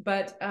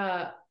 But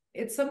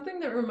it's something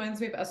that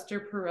reminds me of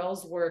Esther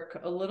Perel's work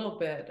a little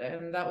bit,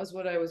 and that was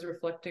what I was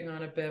reflecting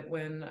on a bit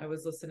when I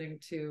was listening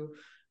to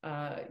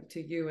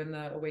you in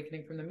the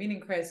Awakening from the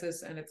Meaning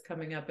Crisis, and it's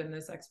coming up in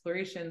this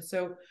exploration.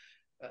 So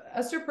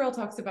Esther Perel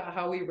talks about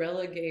how we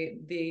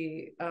relegate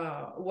the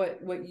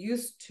what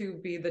used to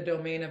be the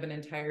domain of an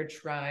entire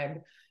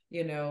tribe,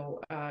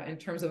 in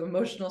terms of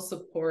emotional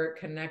support,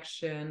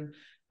 connection,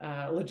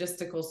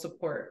 logistical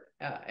support,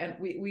 and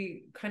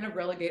we kind of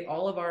relegate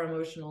all of our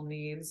emotional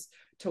needs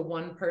to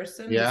one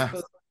person who's Yeah.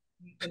 supposed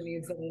to meet the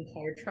needs of an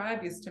entire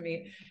tribe used to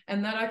meet.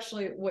 And that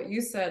actually, what you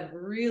said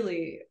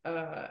really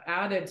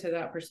added to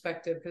that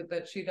perspective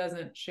that she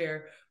doesn't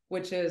share,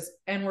 which is,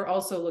 and we're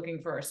also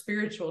looking for our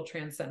spiritual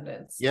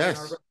transcendence.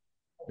 Yes.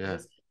 Yeah.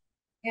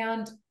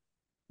 And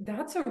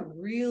that's a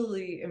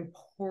really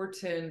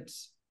important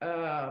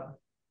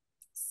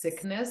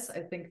sickness,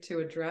 I think, to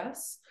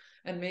address.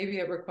 And maybe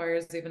it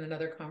requires even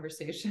another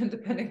conversation,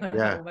 depending on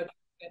how much.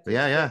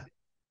 Yeah.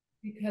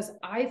 Because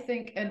I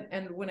think,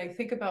 and when I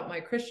think about my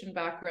Christian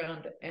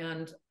background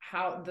and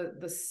how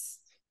the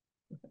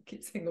I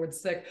keep saying the word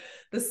sick,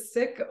 the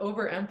sick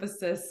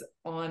overemphasis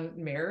on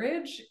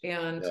marriage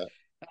and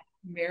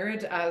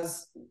marriage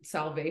as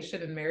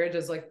salvation, and marriage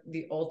as like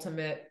the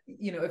ultimate,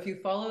 if you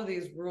follow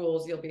these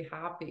rules, you'll be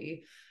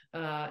happy,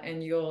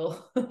 and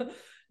you'll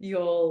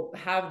you'll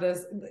have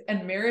this,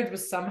 and marriage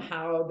was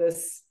somehow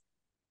this,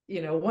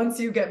 once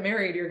you get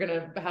married, you're going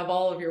to have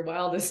all of your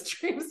wildest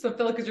dreams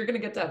fulfilled because you're going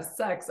to get to have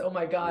sex. Oh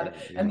my God.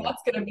 And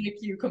that's going to make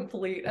you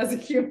complete as a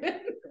human,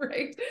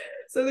 right?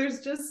 So there's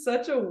just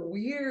such a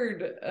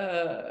weird,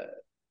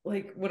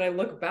 like when I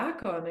look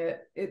back on it,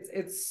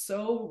 it's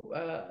so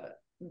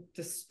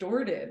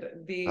distorted,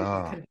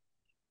 and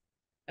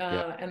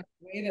the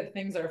way that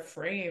things are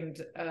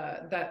framed,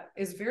 that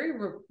is very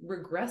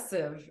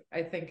regressive,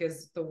 I think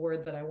is the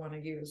word that I want to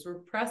use,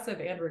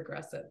 repressive and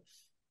regressive.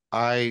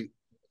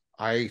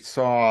 I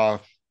saw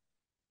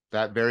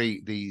that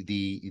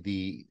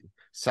the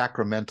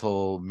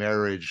sacramental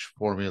marriage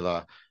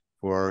formula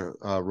for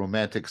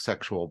romantic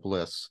sexual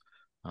bliss.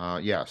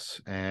 Yes,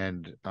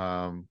 and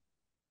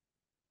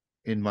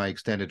in my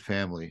extended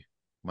family,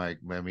 my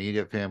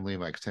immediate family,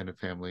 my extended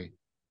family,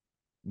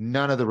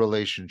 none of the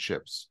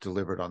relationships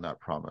delivered on that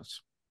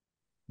promise.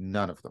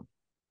 None of them.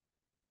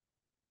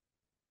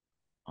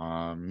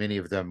 Many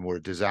of them were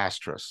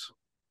disastrous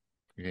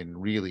in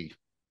really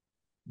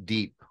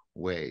deep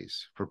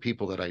ways for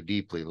people that I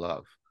deeply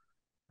love.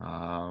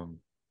 And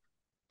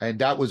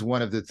that was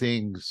one of the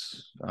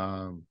things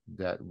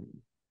that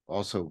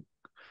also,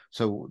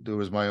 so there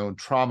was my own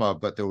trauma,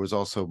 but there was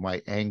also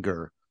my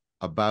anger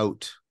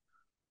about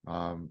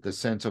the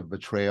sense of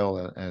betrayal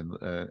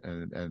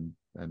and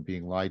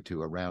being lied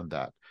to around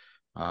that.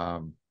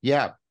 But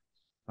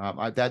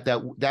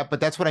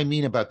that's what I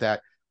mean about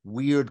that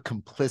weird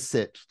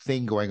complicit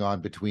thing going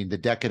on between the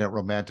decadent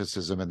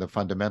romanticism and the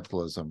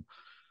fundamentalism.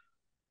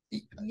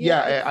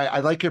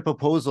 I like your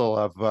proposal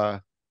of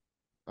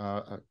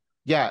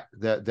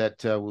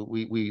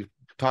we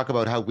talk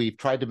about how we've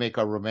tried to make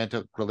our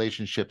romantic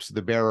relationships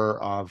the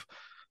bearer of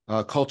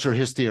culture,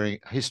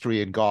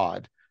 history, and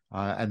God,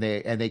 and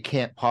they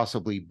can't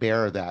possibly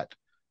bear that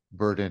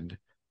burden,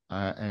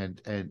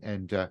 and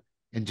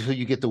until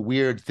you get the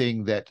weird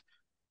thing that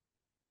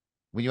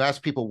when you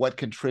ask people what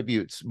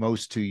contributes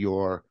most to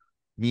your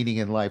meaning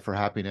in life or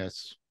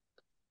happiness,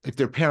 if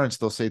they're parents,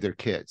 they'll say their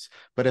kids.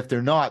 But if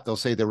they're not, they'll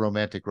say their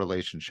romantic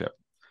relationship.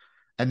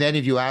 And then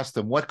if you ask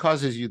them what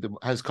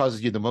has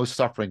caused you the most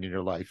suffering in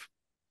your life,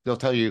 they'll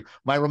tell you,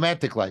 my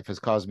romantic life has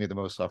caused me the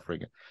most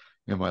suffering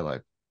in my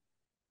life.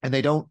 And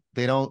they don't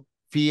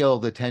feel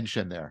the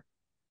tension there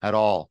at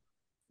all,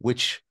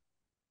 which,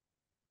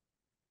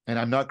 and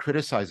I'm not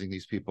criticizing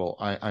these people.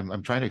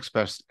 I'm trying to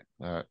express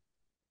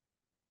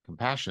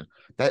compassion.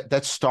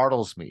 That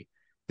startles me,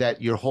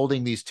 that you're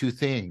holding these two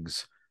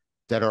things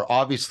that are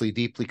obviously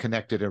deeply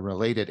connected and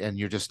related, and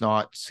you're just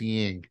not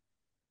seeing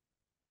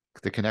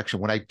the connection.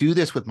 When I do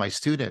this with my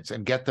students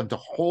and get them to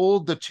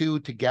hold the two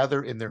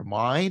together in their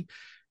mind,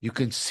 you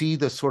can see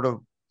the sort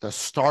of the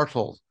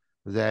startle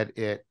that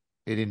it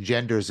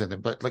engenders in them.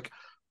 But like,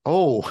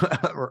 oh,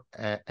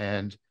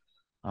 and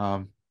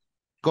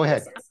go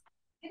ahead.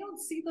 I don't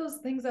see those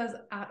things as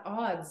at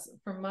odds.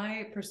 From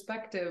my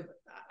perspective,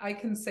 I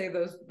can say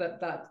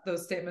that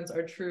those statements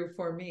are true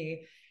for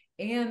me.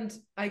 And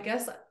I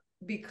guess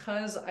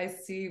because I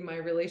see my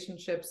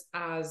relationships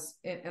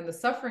and the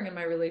suffering in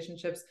my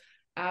relationships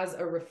as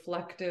a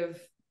reflective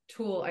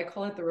tool, I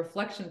call it the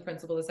reflection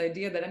principle, this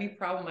idea that any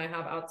problem I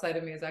have outside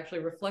of me is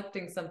actually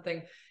reflecting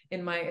something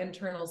in my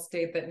internal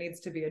state that needs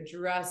to be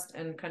addressed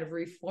and kind of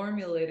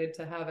reformulated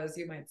to have, as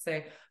you might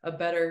say, a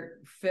better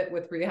fit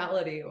with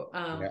reality.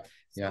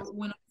 So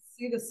when I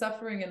see the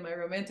suffering in my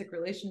romantic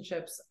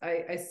relationships,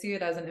 I see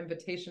it as an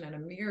invitation and a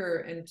mirror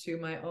into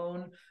my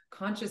own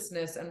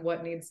consciousness and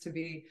what needs to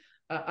be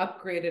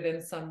upgraded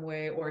in some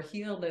way or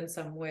healed in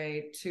some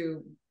way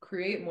to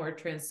create more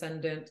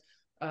transcendent,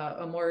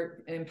 a more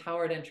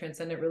empowered and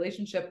transcendent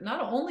relationship,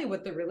 not only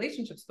with the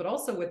relationships, but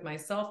also with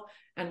myself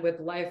and with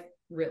life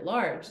writ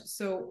large.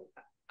 So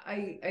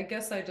I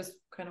guess I just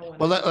kind of want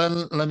Well,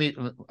 to. let me,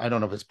 I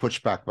don't know if it's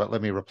pushback, but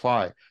let me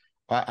reply.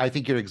 I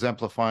think you're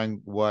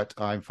exemplifying what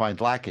I find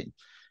lacking.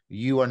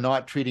 You are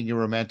not treating your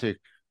romantic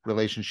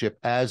relationship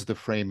as the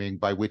framing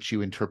by which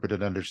you interpret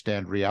and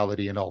understand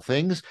reality in all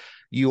things.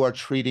 You are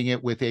treating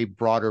it with a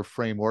broader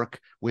framework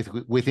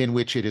within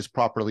which it is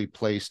properly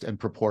placed and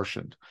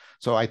proportioned.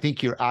 So I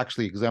think you're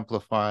actually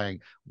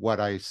exemplifying what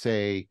I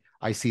say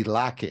I see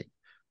lacking,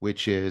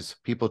 which is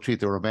people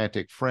treat the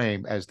romantic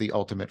frame as the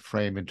ultimate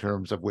frame in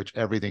terms of which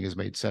everything is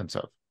made sense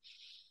of.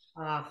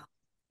 Ah,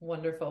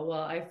 wonderful.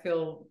 Well, I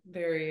feel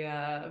very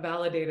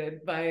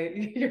validated by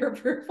your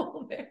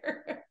approval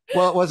there.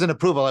 Well, it wasn't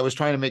approval. I was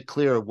trying to make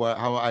clear what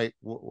I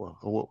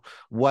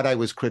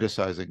was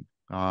criticizing.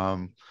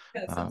 Yeah,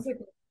 it sounds like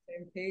we're on the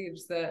same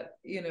page, that,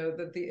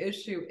 that the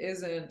issue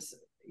isn't,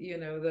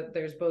 that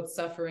there's both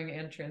suffering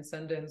and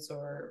transcendence,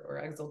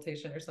 or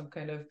exaltation, or some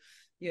kind of,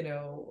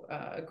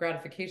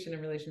 gratification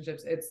in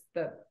relationships. It's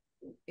that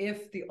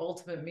if the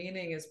ultimate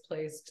meaning is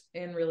placed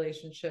in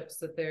relationships,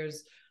 that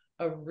there's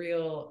a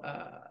real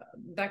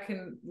that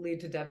can lead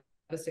to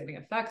devastating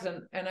effects.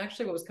 And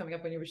actually, what was coming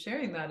up when you were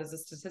sharing that is the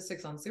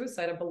statistics on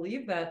suicide. I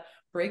believe that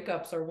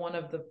breakups are one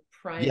of the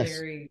Yes.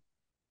 primary,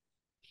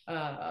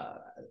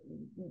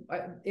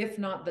 if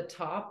not the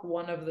top,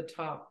 one of the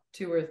top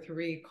 2 or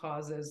 3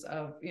 causes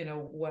of,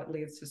 what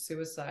leads to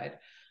suicide.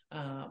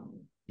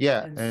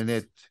 Yeah, And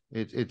and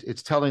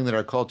it's telling that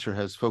our culture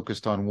has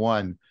focused on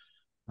one,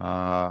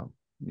 the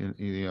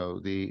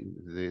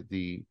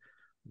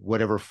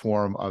whatever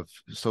form of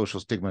social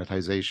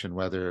stigmatization,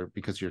 whether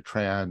because you're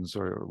trans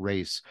or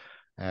race,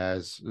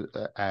 as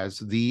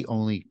the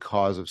only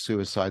cause of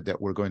suicide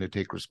that we're going to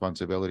take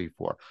responsibility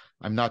for.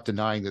 I'm not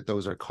denying that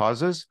those are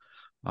causes.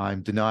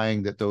 I'm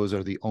denying that those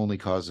are the only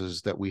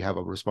causes that we have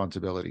a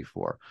responsibility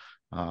for.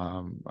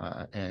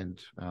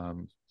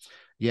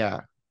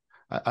 Yeah,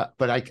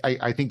 but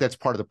I think that's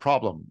part of the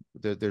problem.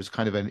 There's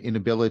kind of an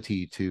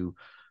inability to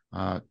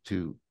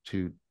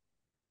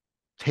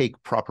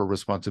take proper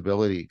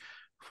responsibility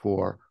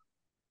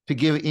to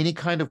give any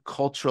kind of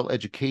cultural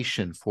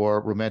education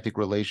for romantic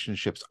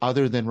relationships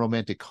other than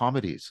romantic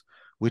comedies,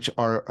 which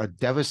are a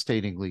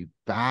devastatingly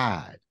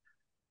bad,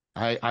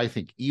 I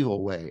think,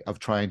 evil way of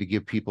trying to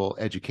give people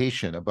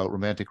education about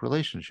romantic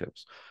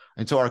relationships.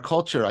 And so our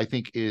culture, I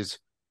think, is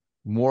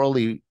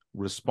morally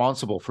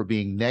responsible for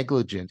being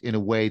negligent in a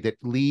way that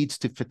leads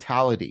to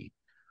fatality.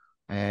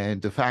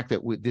 And the fact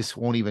that this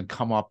won't even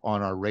come up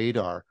on our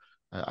radar,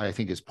 I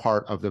think, is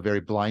part of the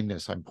very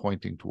blindness I'm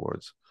pointing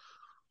towards.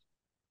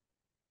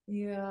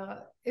 yeah,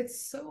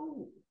 it's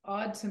so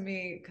odd to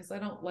me because I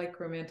don't like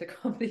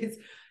romantic comedies.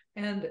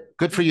 And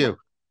Good for what you.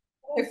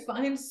 I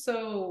find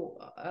so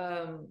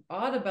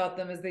odd about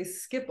them is they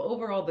skip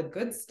over all the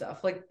good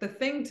stuff. Like, the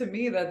thing to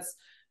me that's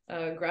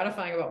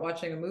gratifying about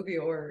watching a movie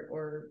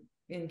or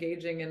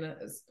engaging in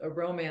a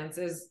romance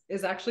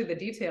is actually the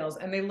details,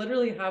 and they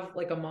literally have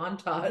like a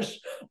montage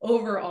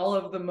over all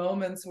of the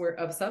moments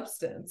of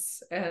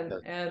substance, and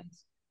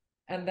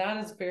that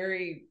is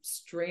very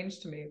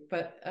strange to me.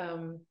 But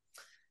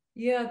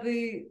yeah,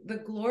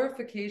 the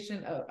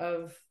glorification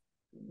of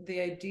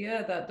the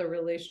idea that the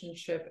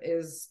relationship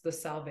is the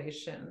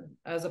salvation,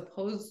 as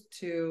opposed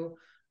to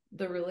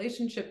the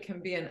relationship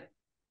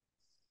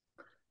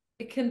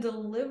it can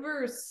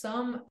deliver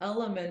some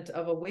element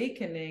of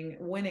awakening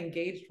when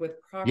engaged with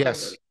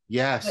Yes, properly. But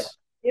yes.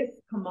 if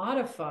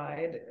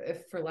commodified,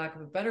 if for lack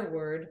of a better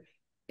word,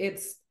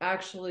 it's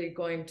actually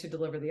going to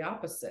deliver the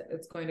opposite.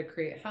 It's going to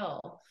create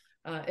hell.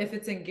 If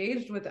it's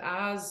engaged with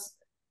as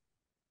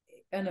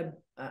an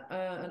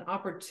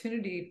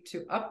opportunity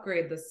to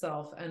upgrade the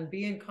self and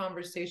be in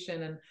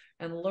conversation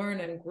and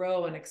learn and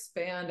grow and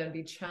expand and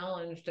be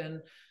challenged,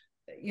 and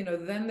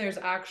then there's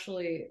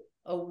actually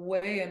a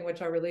way in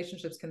which our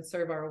relationships can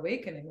serve our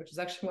awakening, which is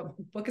actually what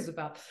the book is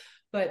about.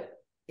 But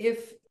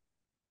if,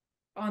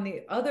 on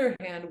the other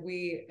hand,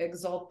 we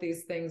exalt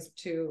these things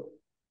to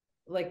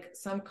like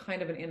some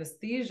kind of an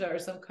anesthesia or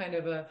some kind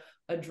of a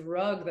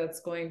drug that's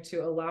going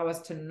to allow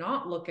us to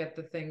not look at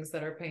the things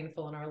that are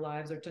painful in our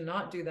lives, or to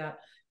not do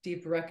that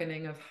deep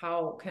reckoning of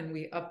how can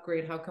we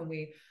upgrade, how can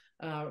we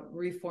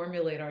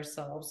reformulate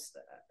ourselves,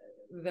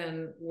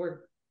 then we're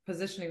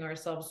positioning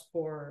ourselves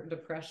for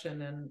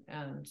depression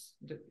and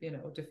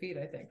defeat,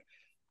 I think.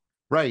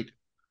 Right.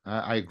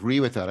 I agree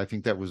with that. I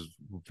think that was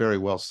very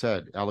well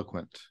said,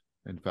 eloquent,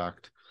 in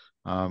fact.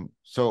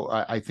 So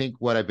I think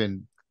what I've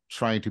been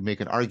trying to make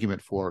an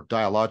argument for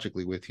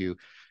dialogically with you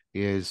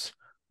is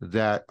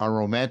that our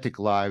romantic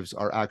lives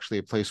are actually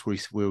a place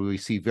where we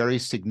see very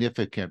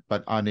significant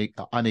but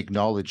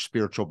unacknowledged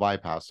spiritual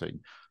bypassing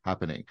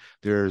happening.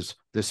 There is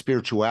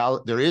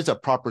a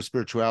proper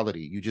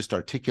spirituality. You just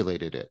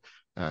articulated it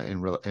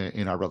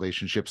in our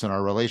relationships, and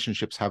our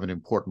relationships have an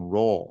important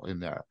role in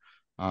there.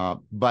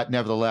 But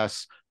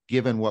nevertheless,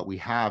 given what we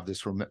have,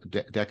 this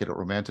decadent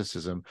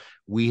romanticism,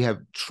 we have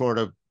sort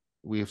of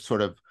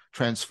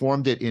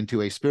transformed it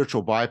into a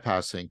spiritual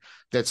bypassing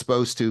that's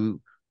supposed to,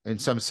 in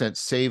some sense,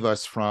 save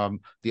us from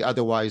the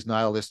otherwise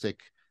nihilistic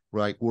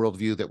right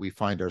worldview that we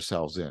find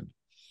ourselves in.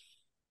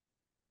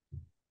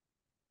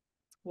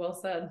 Well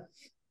said.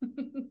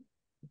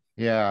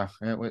 Yeah,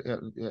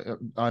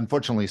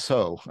 unfortunately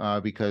so,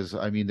 because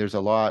I mean, there's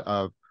a lot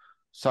of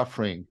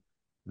suffering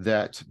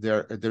that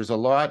there's a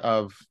lot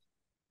of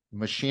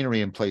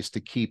machinery in place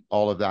to keep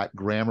all of that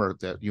grammar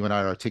that you and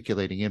I are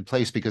articulating in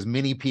place, because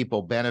many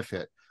people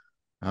benefit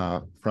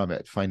from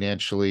it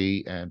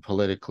financially and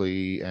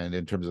politically and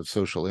in terms of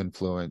social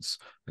influence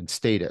and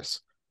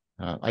status.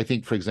 I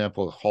think, for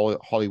example,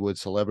 Hollywood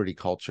celebrity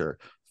culture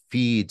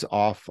feeds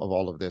off of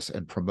all of this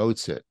and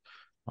promotes it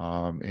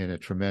in a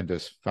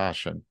tremendous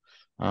fashion.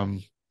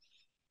 Um,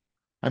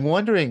 I'm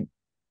wondering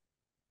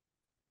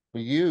for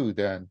you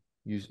then,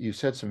 you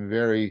said some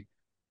very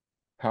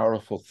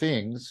powerful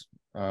things,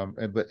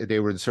 but they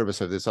were in service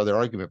of this other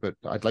argument, but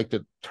I'd like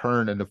to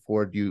turn and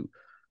afford you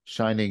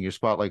shining your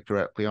spotlight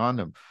directly on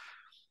them.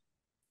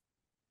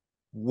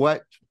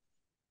 What,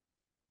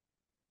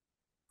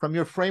 from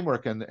your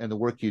framework and the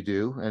work you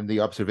do and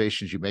the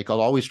observations you make,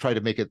 I'll always try to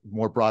make it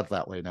more broad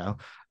that way now.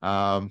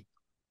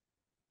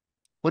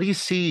 What do you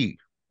see?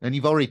 And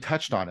you've already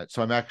touched on it,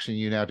 so I'm asking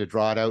you now to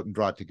draw it out and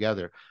draw it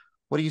together.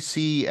 What do you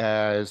see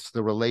as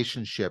the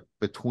relationship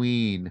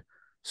between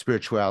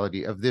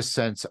spirituality, of this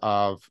sense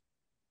of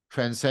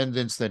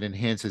transcendence that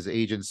enhances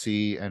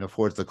agency and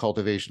affords the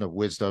cultivation of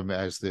wisdom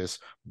as this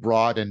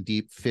broad and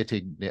deep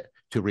fitting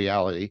to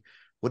reality?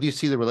 What do you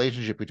see the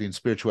relationship between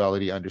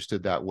spirituality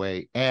understood that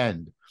way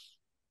and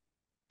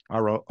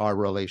our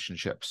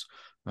relationships?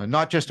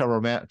 Not just our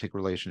romantic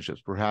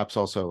relationships, perhaps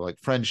also like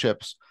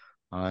friendships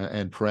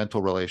and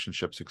parental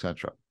relationships,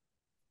 etc.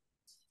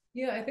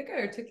 Yeah, I think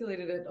I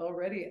articulated it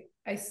already.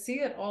 I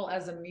see it all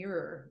as a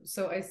mirror.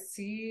 So I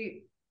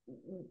see,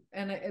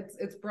 and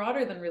it's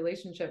broader than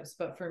relationships,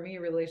 but for me,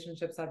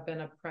 relationships have been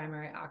a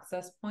primary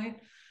access point.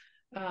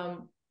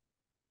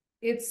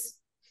 It's,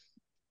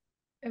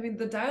 I mean,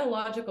 the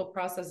dialogical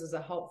process is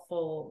a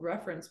helpful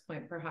reference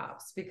point,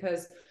 perhaps,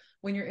 because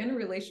when you're in a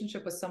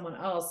relationship with someone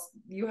else,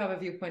 you have a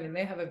viewpoint and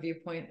they have a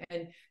viewpoint.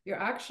 And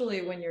you're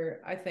actually, when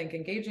you're, I think,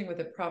 engaging with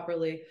it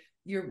properly,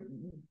 you're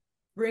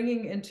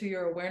bringing into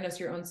your awareness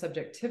your own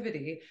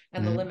subjectivity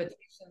and the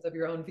limitations of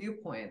your own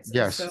viewpoints.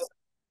 Yes. And so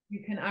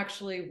you can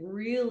actually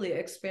really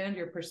expand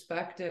your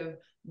perspective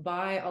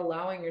by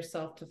allowing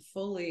yourself to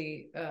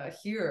fully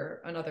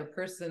hear another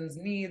person's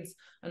needs,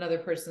 another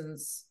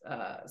person's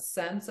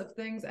sense of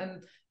things.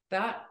 And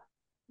that,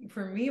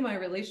 for me, my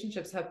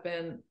relationships have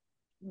been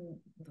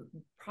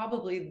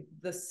probably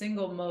the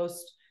single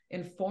most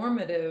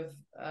informative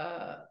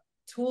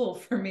tool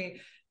for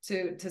me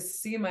to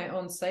see my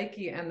own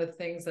psyche and the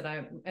things that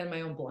and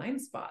my own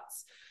blind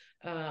spots.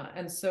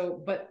 And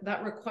so, but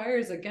that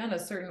requires, again, a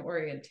certain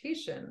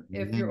orientation.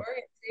 If your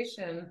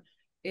orientation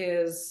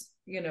is,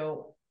 you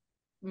know,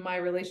 my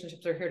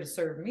relationships are here to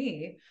serve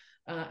me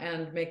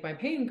and make my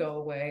pain go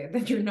away,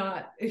 then you're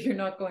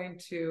not going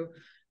to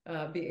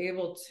be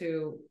able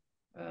to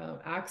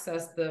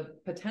access the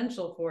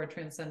potential for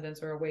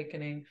transcendence or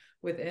awakening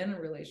within a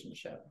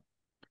relationship.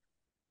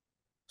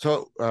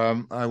 So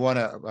I want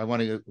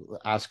to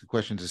ask a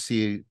question to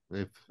see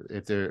if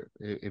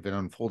it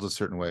unfolds a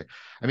certain way.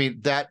 I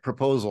mean, that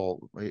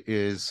proposal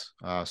is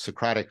a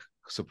Socratic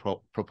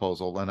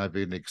proposal, and I've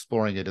been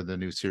exploring it in the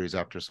new series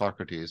After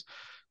Socrates,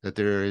 that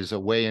there is a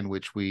way in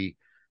which we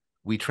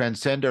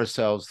transcend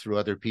ourselves through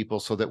other people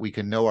so that we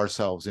can know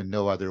ourselves in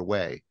no other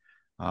way.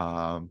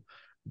 And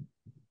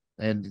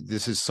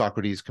this is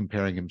Socrates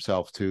comparing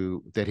himself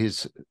to that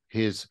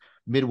his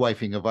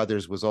midwifing of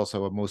others was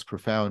also a most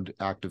profound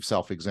act of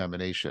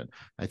self-examination.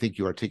 I think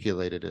you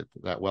articulated it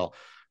that well.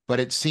 But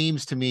it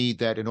seems to me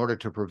that in order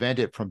to prevent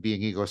it from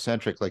being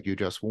egocentric, like you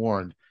just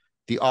warned,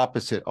 the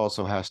opposite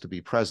also has to be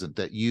present,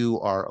 that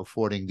you are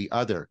affording the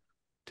other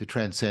to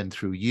transcend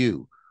through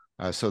you,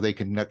 so they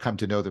can come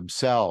to know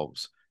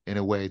themselves in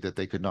a way that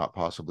they could not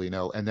possibly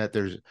know, and that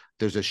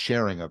there's a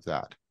sharing of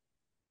that.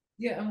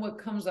 Yeah, and what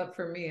comes up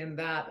for me in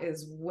that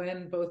is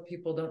when both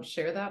people don't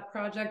share that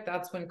project,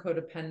 that's when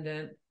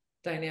codependent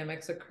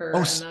dynamics occur.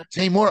 Oh, and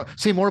say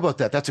more about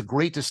that. That's a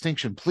great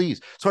distinction,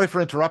 please. Sorry for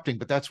interrupting,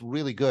 but that's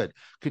really good.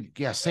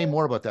 Say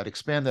more about that.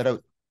 Expand that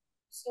out.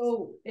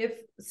 So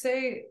if,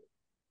 say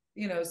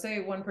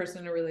one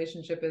person in a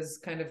relationship is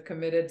kind of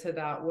committed to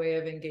that way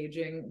of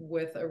engaging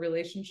with a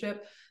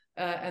relationship,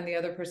 and the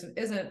other person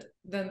isn't,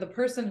 then the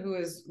person who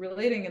is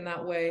relating in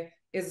that way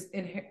is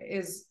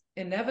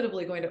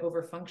inevitably going to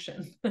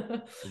overfunction.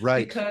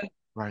 Right. Because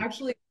right.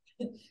 actually,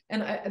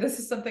 and this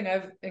is something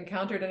I've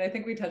encountered, and I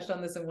think we touched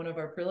on this in one of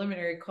our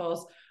preliminary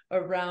calls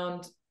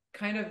around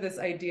kind of this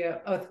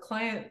idea. A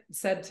client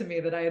said to me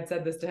that I had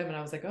said this to him, and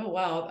I was like, oh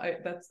wow,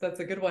 that's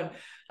a good one.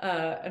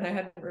 And I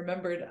hadn't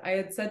remembered. I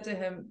had said to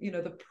him,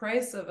 the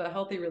price of a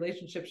healthy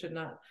relationship should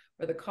not,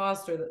 or the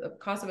cost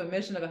of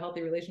admission of a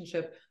healthy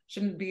relationship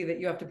shouldn't be that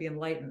you have to be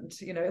enlightened.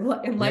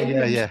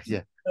 Enlightenment.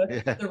 Yeah.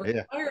 The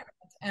requirement.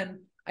 And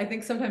I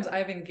think sometimes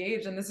I've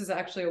engaged, and this is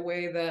actually a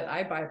way that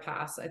I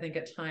bypass, I think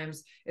at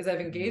times, is I've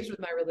engaged with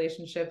my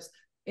relationships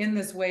in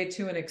this way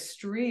to an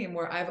extreme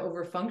where I've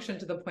overfunctioned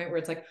to the point where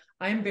it's like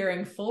I'm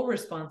bearing full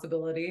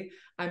responsibility.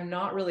 I'm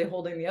not really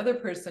holding the other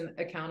person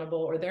accountable,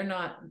 or they're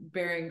not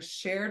bearing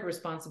shared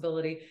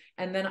responsibility.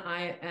 And then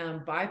I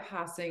am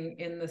bypassing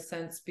in the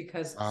sense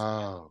because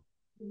Oh,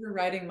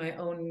 overriding my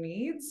own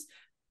needs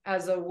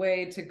as a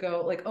way to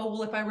go like, oh,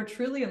 well, if I were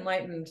truly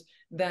enlightened,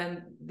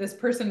 then this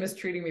person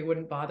mistreating me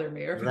wouldn't bother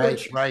me. Or if I were right,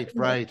 truly right,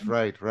 right,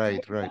 right, I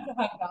right, right. have to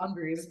have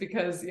boundaries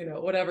because,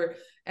 whatever.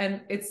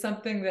 And it's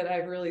something that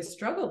I've really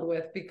struggled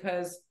with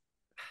because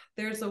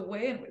there's a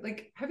way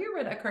like, have you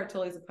read Eckhart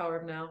Tolle's The Power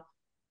of Now?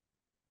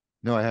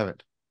 No, I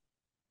haven't.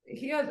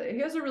 He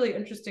has a really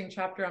interesting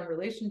chapter on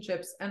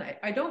relationships, and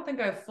I don't think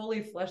I've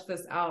fully fleshed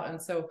this out,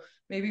 and so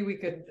maybe we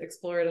could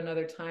explore it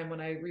another time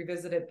when I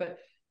revisit it. But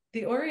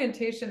the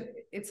orientation,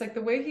 it's like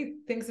the way he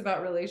thinks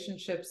about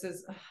relationships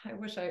is, I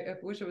wish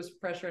it was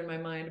fresher in my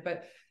mind,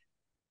 but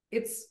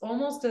it's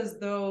almost as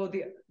though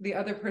the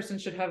other person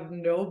should have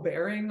no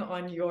bearing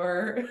on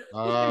your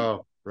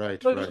Oh,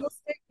 right, right. emotional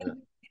state. Yeah.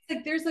 It's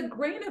like there's a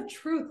grain of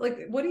truth.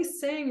 Like what he's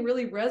saying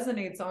really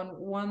resonates on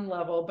one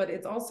level, but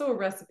it's also a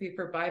recipe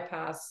for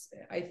bypass,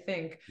 I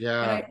think. And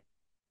Yeah. I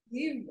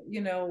believe,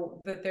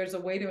 that there's a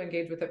way to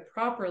engage with it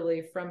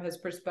properly from his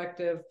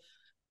perspective.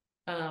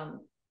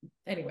 Um,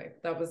 anyway,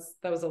 that was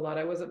a lot.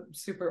 I wasn't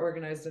super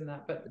organized in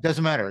that, but It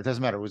doesn't matter. It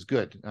doesn't matter. It was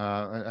good.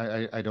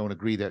 I don't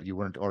agree that you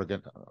weren't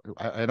organ.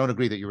 I don't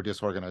agree that you were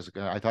disorganized.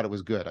 I thought it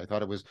was good. I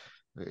thought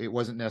it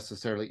wasn't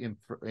necessarily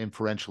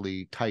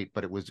inferentially tight,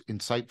 but it was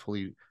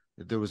insightfully.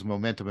 There was a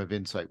momentum of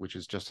insight, which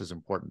is just as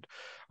important.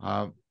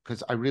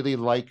 Because I really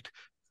liked.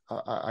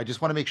 I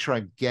just want to make sure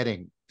I'm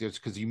getting this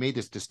because you made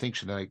this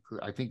distinction, and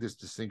I think this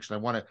distinction. I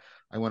want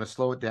to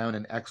slow it down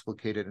and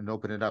explicate it and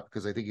open it up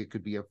because I think it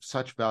could be of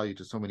such value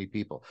to so many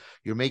people.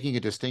 You're making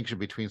a distinction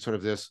between sort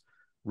of this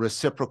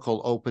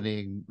reciprocal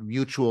opening,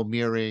 mutual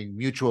mirroring,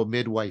 mutual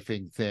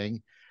midwifing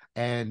thing,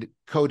 and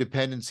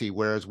codependency,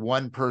 whereas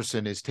one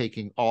person is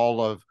taking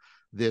all of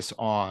this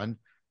on,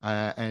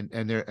 and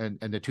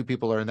the two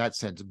people are in that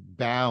sense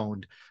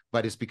bound,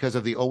 but it's because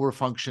of the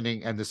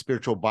overfunctioning and the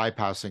spiritual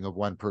bypassing of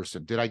one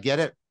person. Did I get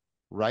it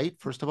right?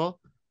 First of all,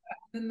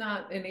 then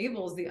that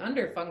enables the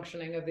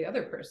underfunctioning of the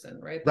other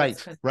person, right? That's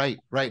right, kind of right,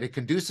 right. It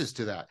conduces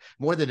to that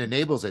more than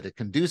enables it. It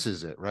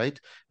conduces it, right,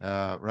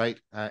 right,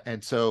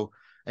 and so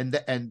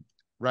and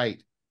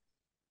right.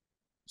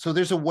 So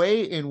there's a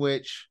way in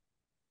which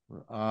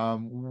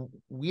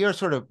we are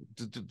sort of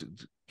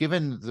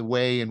given the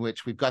way in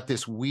which we've got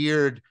this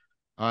weird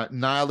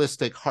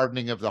nihilistic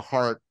hardening of the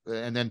heart,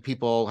 and then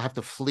people have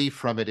to flee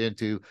from it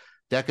into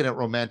decadent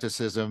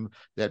romanticism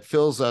that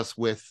fills us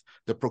with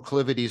the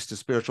proclivities to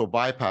spiritual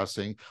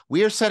bypassing.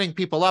 We are setting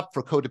people up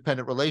for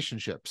codependent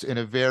relationships in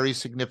a very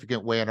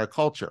significant way in our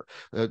culture.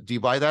 Do you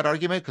buy that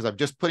argument? Because I'm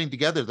just putting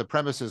together the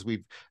premises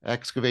we've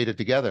excavated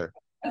together.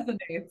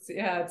 resonates.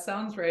 Yeah, it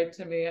sounds right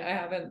to me. I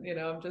haven't,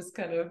 I'm just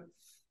kind of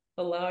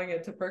allowing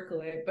it to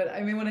percolate. But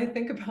I mean, when I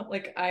think about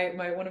like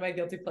one of my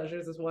guilty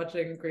pleasures is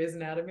watching Grey's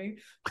Anatomy,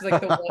 which is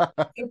like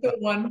the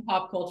one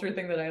pop culture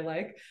thing that I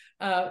like.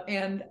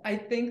 And I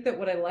think that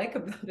what I like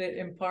about it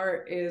in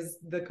part is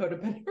the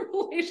codependent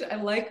relation. I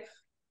like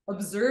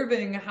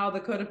observing how the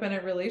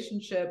codependent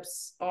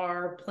relationships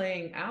are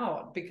playing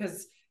out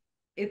because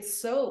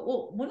it's so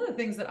well. One of the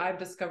things that I've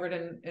discovered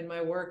in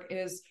my work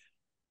is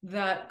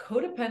that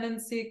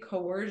codependency,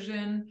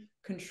 coercion,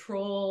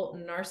 control,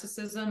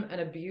 narcissism,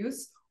 and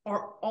abuse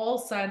are all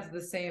sides of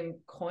the same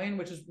coin,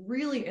 which is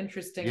really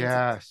interesting.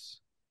 Yes.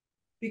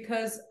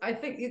 Because I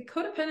think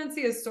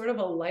codependency is sort of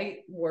a light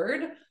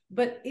word,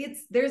 but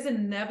there's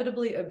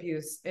inevitably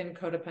abuse in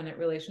codependent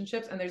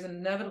relationships, and there's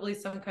inevitably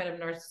some kind of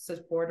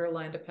narcissist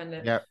borderline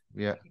dependent. Yeah.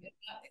 Yeah.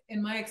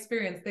 In my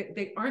experience,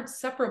 they aren't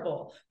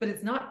separable, but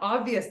it's not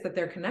obvious that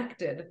they're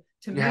connected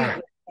to me. Yeah.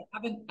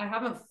 I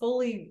haven't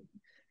fully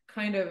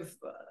kind of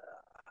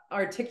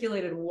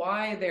articulated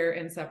why they're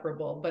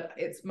inseparable, but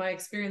it's my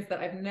experience that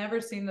I've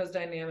never seen those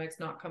dynamics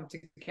not come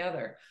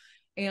together.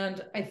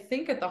 And I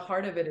think at the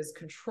heart of it is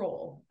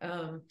control.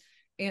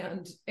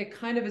 And it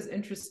kind of is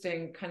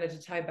interesting kind of to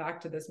tie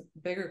back to this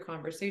bigger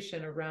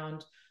conversation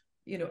around,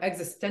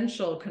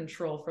 existential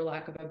control, for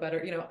lack of a better,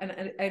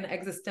 an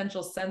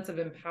existential sense of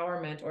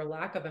empowerment or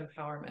lack of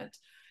empowerment,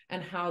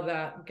 and how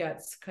that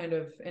gets kind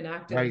of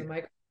enacted in the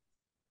micro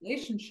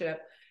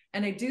relationship.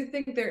 And I do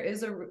think there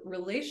is a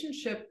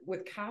relationship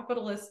with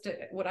capitalist,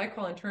 what I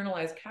call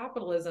internalized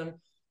capitalism,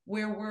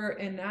 where we're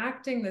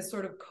enacting this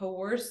sort of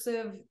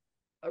coercive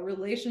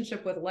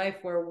relationship with life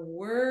where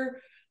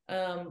we're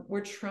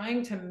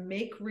trying to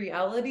make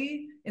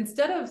reality,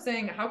 instead of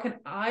saying, how can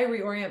I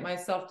reorient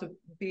myself to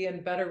be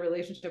in better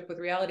relationship with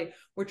reality?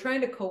 We're trying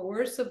to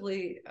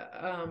coercively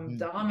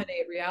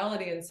dominate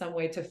reality in some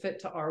way to fit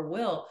to our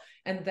will.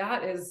 And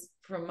that is,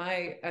 from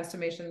my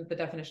estimation, the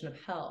definition of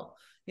hell.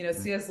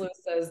 C.S.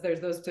 Lewis says there's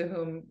those to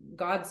whom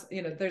God's,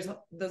 there's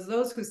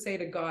those who say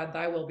to God,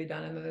 thy will be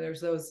done. And then there's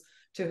those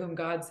to whom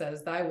God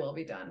says, thy will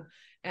be done.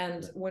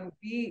 And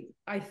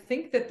I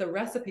think that the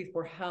recipe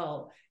for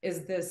hell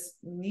is this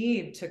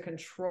need to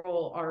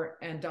control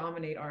and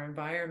dominate our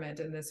environment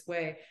in this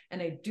way.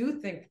 And I do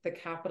think the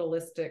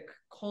capitalistic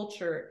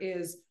culture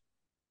is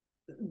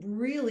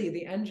really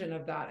the engine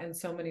of that in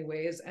so many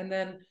ways. And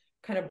then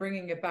kind of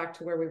bringing it back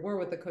to where we were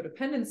with the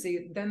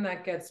codependency, then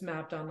that gets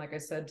mapped on, like I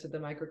said, to the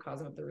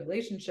microcosm of the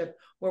relationship,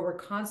 where we're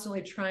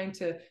constantly trying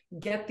to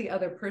get the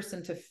other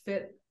person to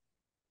fit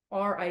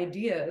our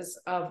ideas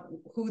of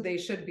who they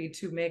should be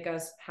to make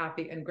us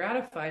happy and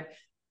gratified.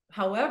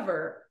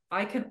 However,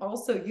 I can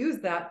also use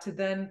that to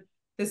then,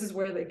 this is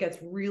where it gets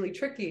really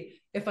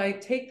tricky. If I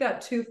take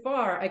that too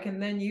far, I can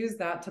then use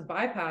that to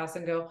bypass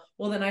and go,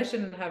 well, then I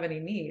shouldn't have any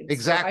needs.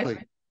 Exactly.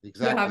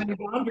 I don't have any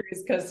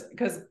boundaries because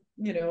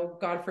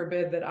God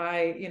forbid that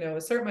I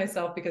assert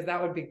myself, because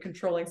that would be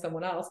controlling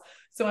someone else.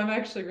 So I'm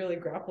actually really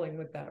grappling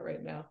with that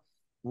right now.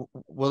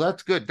 Well,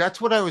 that's good. That's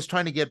what I was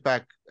trying to get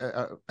back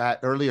at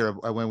earlier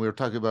when we were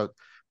talking about,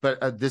 but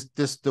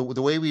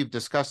the way we've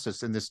discussed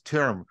this in this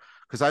term,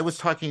 because I was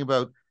talking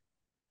about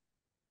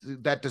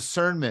that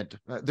discernment.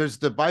 There's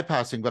the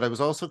bypassing, but I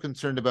was also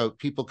concerned about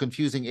people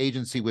confusing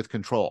agency with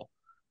control.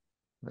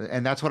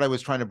 And that's what I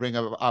was trying to bring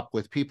up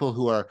with people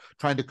who are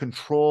trying to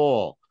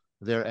control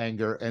their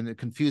anger and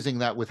confusing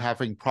that with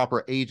having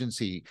proper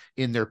agency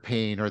in their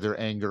pain or their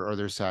anger or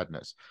their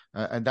sadness.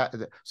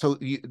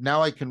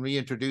 Now I can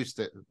reintroduce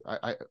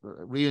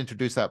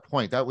that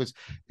point. That was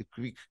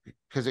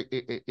because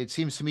it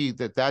seems to me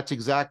that that's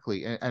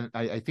exactly, and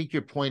I think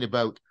your point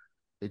about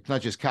it's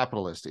not just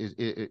capitalist,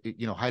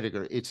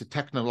 Heidegger, it's a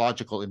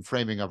technological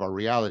inframing of our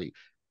reality.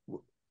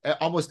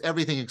 Almost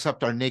everything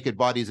except our naked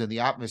bodies in the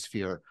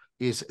atmosphere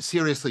is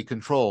seriously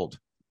controlled.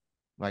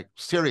 Like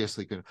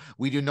seriously,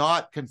 we do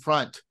not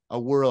confront a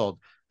world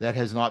that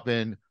has not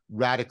been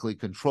radically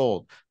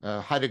controlled.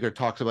 Heidegger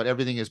talks about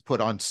everything is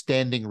put on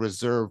standing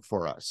reserve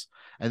for us,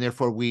 and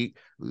therefore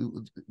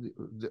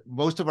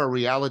most of our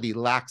reality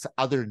lacks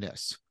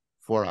otherness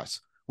for us,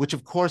 which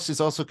of course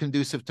is also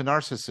conducive to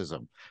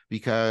narcissism.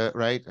 Because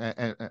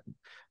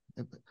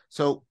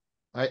so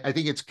I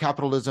think it's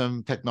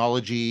capitalism,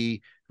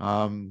 technology,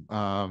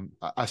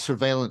 a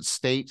surveillance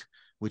state,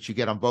 which you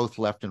get on both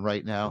left and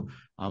right now.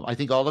 I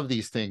think all of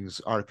these things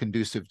are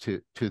conducive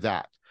to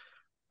that.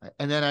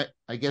 And then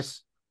I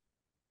guess,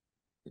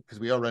 because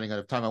we are running out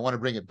of time, I want to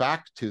bring it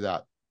back to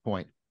that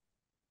point.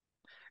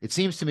 It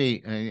seems to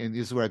me, and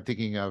this is where I'm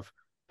thinking of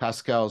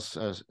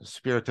Pascal's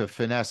spirit of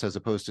finesse as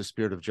opposed to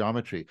spirit of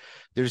geometry.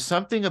 There's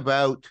something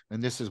about,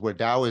 and this is where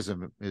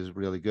Taoism is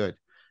really good.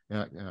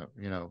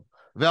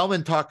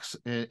 Vellman talks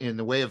in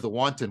The Way of the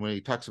Wanton, when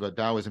he talks about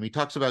Taoism, he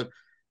talks about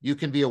you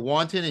can be a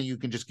wanton and you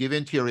can just give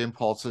in to your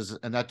impulses,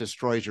 and that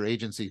destroys your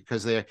agency,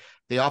 because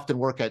they often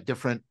work at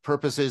different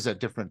purposes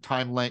at different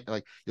time length.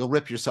 Like you'll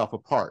rip yourself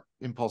apart,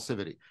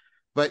 impulsivity.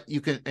 But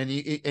you can, and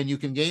you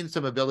can gain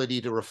some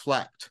ability to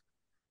reflect.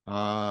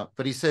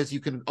 But he says you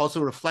can also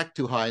reflect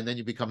too high, and then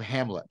you become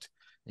Hamlet,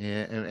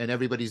 and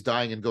everybody's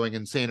dying and going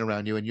insane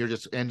around you, and you're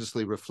just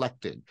endlessly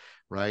reflecting,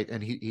 right?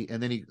 And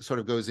and then he sort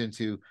of goes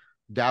into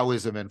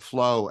Taoism and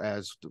flow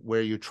as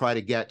where you try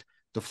to get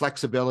the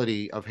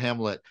flexibility of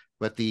Hamlet,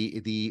 but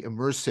the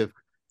immersive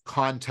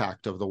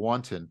contact of the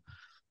wanton.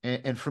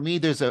 And for me,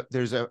 there's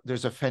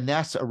a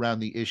finesse around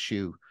the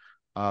issue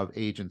of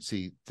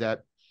agency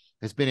that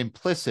has been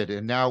implicit,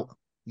 and now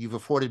you've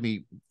afforded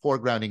me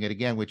foregrounding it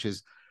again, which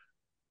is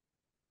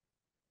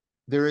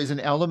there is an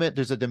element,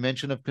 there's a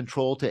dimension of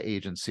control to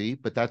agency,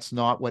 but that's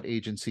not what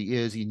agency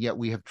is, and yet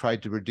we have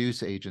tried to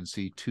reduce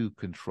agency to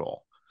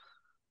control.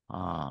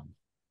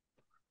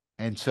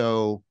 And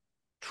so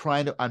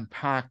trying to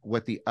unpack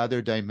what the other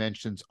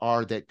dimensions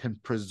are that can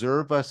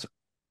preserve us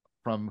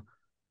from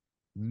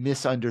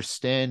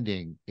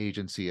misunderstanding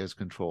agency as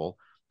control,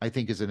 I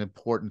think is an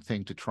important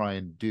thing to try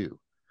and do.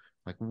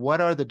 Like,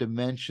 what are the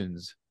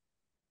dimensions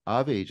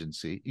of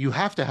agency? You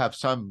have to have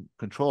some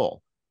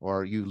control,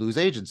 or you lose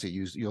agency.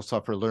 You'll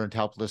suffer learned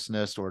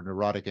helplessness or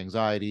neurotic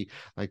anxiety,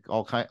 like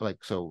all kind,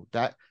 like, so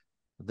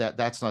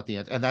that's not the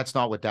end. And that's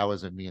not what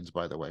Taoism means,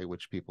 by the way,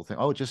 which people think,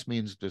 oh, it just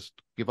means just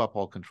give up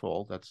all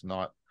control. That's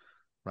not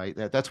right.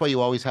 That's why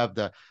you always have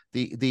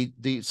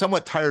the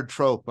somewhat tired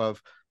trope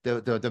of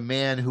the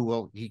man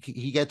who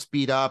he gets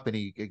beat up and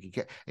he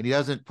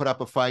doesn't put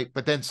up a fight,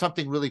 but then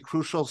something really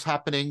crucial is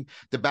happening.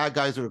 The bad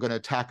guys are going to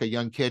attack a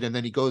young kid, and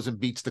then he goes and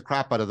beats the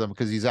crap out of them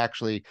because he's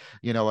actually,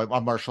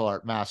 a martial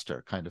art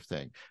master, kind of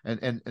thing.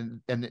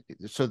 And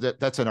so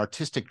that's an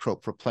artistic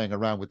trope for playing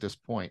around with this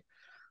point.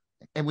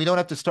 And we don't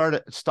have to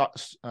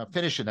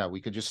finish it now.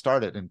 We can just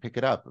start it and pick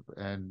it up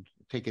and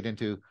take it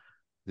into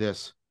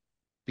this,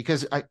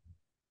 because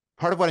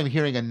part of what I'm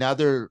hearing,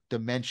 another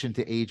dimension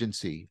to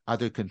agency,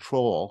 other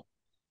control,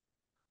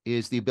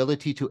 is the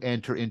ability to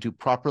enter into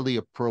properly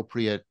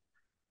appropriate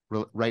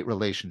right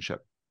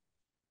relationship,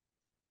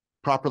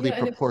 properly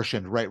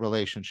proportioned right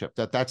relationship.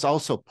 That's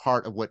also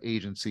part of what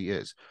agency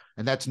is.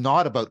 And that's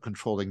not about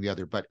controlling the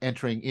other, but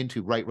entering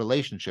into right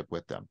relationship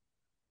with them.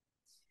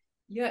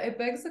 Yeah, it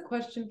begs the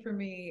question for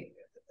me,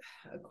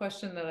 a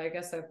question that I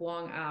guess I've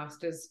long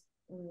asked is,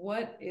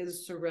 what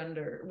is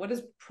surrender? What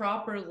is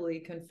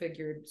properly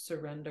configured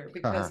surrender? Uh-huh.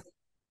 Because Yeah.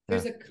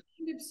 there's a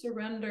kind of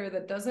surrender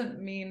that doesn't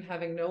mean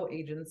having no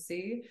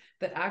agency,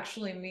 that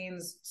actually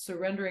means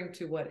surrendering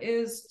to what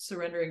is,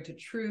 surrendering to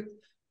truth.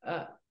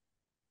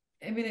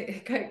 I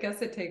mean, I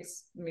guess it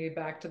takes me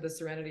back to the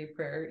serenity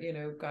prayer.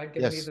 God,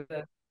 give me Yes.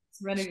 the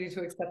serenity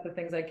to accept the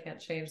things I can't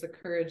change, the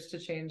courage to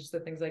change the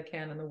things I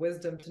can, and the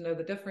wisdom to know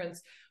the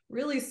difference.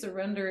 Really,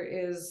 surrender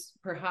is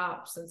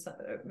perhaps, and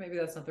maybe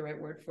that's not the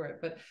right word for it,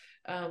 but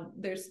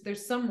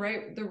there's some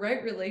the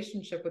right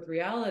relationship with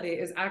reality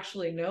is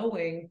actually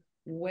knowing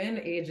when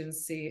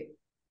agency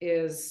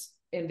is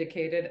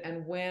indicated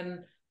and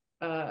when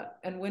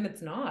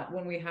it's not,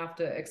 when we have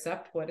to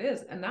accept what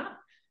is, and that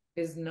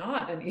is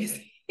not an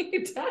easy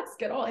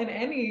task at all in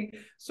any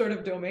sort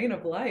of domain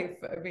of life.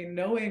 I mean,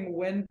 knowing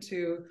when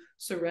to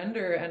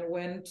surrender and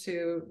when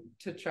to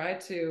try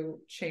to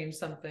change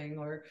something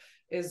or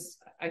is,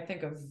 I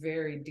think, a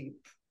very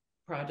deep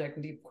project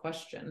and deep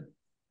question.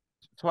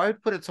 So I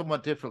would put it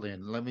somewhat differently,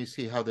 and let me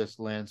see how this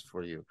lands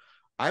for you.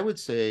 I would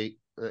say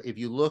if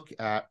you look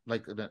at,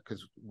 like,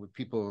 because with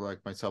people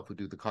like myself who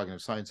do the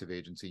cognitive science of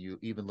agency, you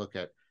even look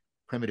at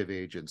primitive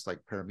agents like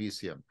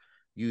paramecium.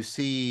 You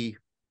see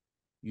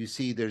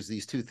there's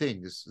these two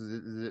things.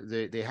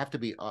 They have to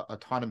be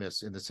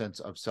autonomous in the sense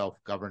of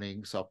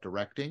self-governing,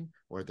 self-directing,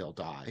 or they'll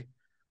die.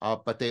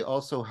 But they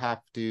also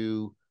have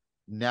to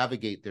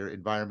navigate their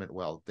environment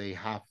well. They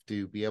have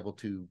to be able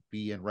to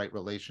be in right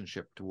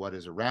relationship to what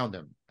is around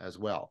them as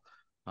well,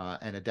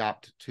 and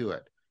adapt to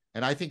it.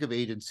 And I think of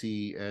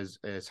agency as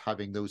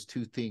having those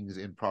two things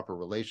in proper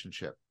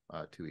relationship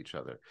to each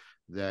other.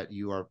 That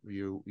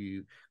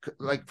you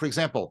like, for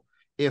example,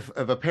 if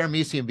a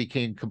paramecium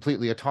became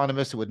completely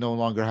autonomous, it would no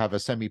longer have a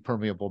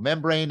semi-permeable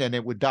membrane and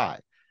it would die,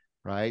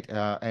 right?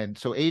 And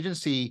so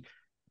agency,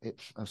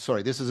 I'm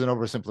sorry, this is an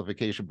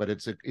oversimplification, but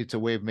it's a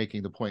way of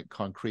making the point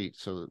concrete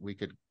so that we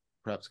could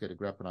perhaps get a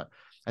grip on it.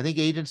 I think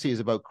agency is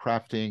about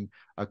crafting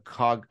a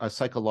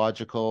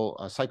psychological,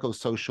 a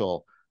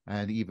psychosocial,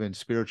 and even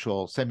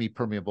spiritual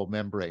semi-permeable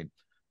membrane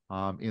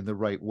in the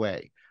right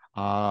way.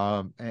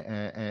 And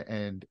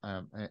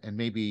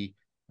maybe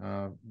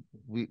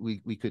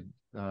we could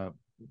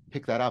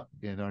pick that up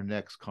in our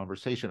next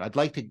conversation. I'd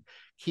like to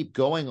keep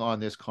going on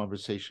this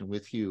conversation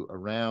with you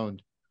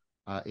around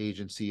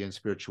agency and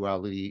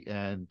spirituality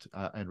and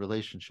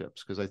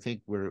relationships, because I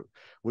think we're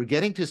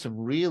getting to some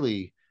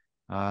really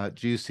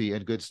juicy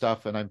and good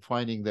stuff, and I'm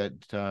finding that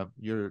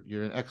you're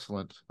an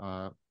excellent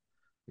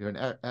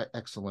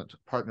excellent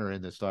partner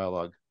in this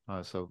dialogue.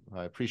 So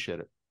I appreciate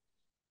it.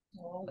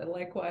 Well,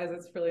 likewise,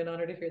 it's really an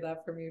honor to hear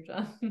that from you,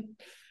 John.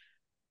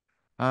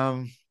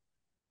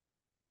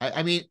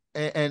 I mean,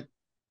 and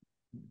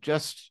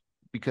just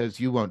because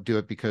you won't do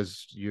it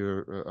because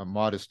you're a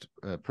modest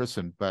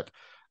person, but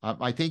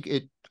I think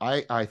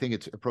I think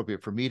it's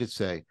appropriate for me to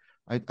say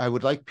I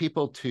would like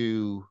people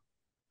who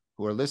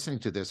are listening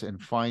to this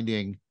and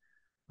finding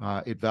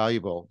it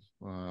valuable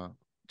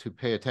to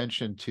pay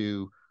attention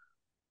to.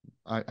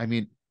 I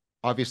mean,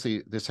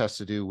 obviously, this has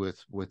to do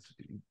with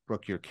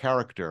Brooke, your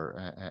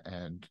character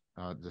and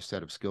the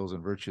set of skills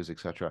and virtues,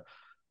 etc.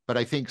 But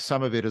I think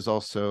some of it is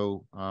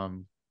also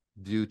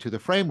due to the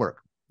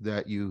framework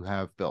that you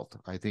have built.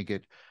 I think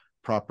it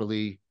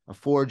properly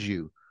affords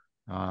you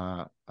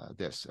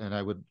this. And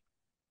I would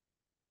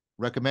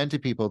recommend to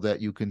people that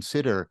you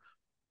consider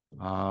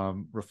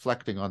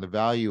reflecting on the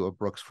value of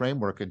Brooke's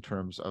framework in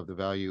terms of the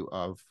value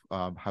of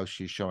how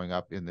she's showing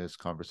up in this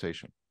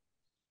conversation.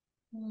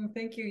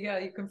 Thank you. Yeah,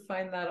 you can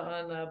find that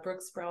on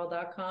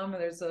brookesprowl.com.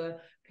 And there's a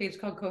page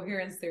called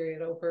Coherence Theory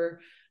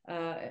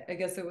I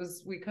guess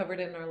we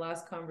covered it in our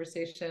last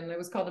conversation. It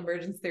was called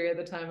Emergence Theory at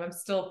the time. I'm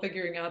still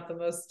figuring out the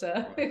most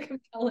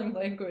compelling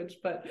language,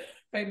 but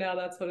right now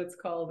that's what it's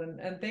called.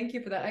 And thank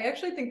you for that. I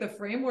actually think the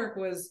framework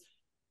was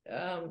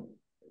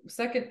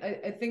second.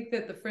 I think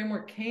that the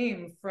framework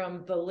came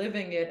from the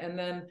living it, and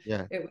then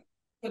it was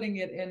putting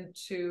it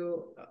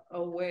into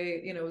a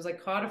way, it was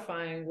like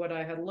codifying what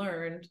I had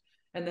learned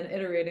and then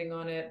iterating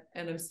on it.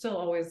 And I'm still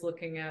always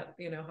looking at,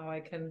 how I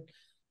can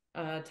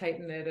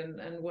tighten it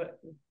and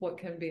what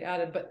can be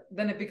added. But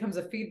then it becomes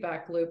a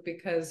feedback loop,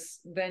 because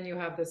then you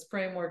have this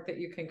framework that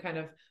you can kind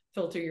of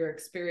filter your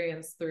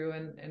experience through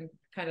and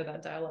kind of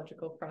that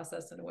dialogical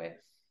process in a way.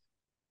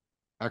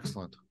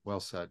 Excellent.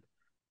 Well said.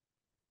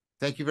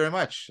 Thank you very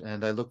much.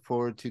 And I look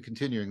forward to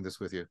continuing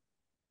this with you.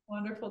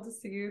 Wonderful to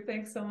see you.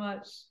 Thanks so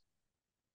much.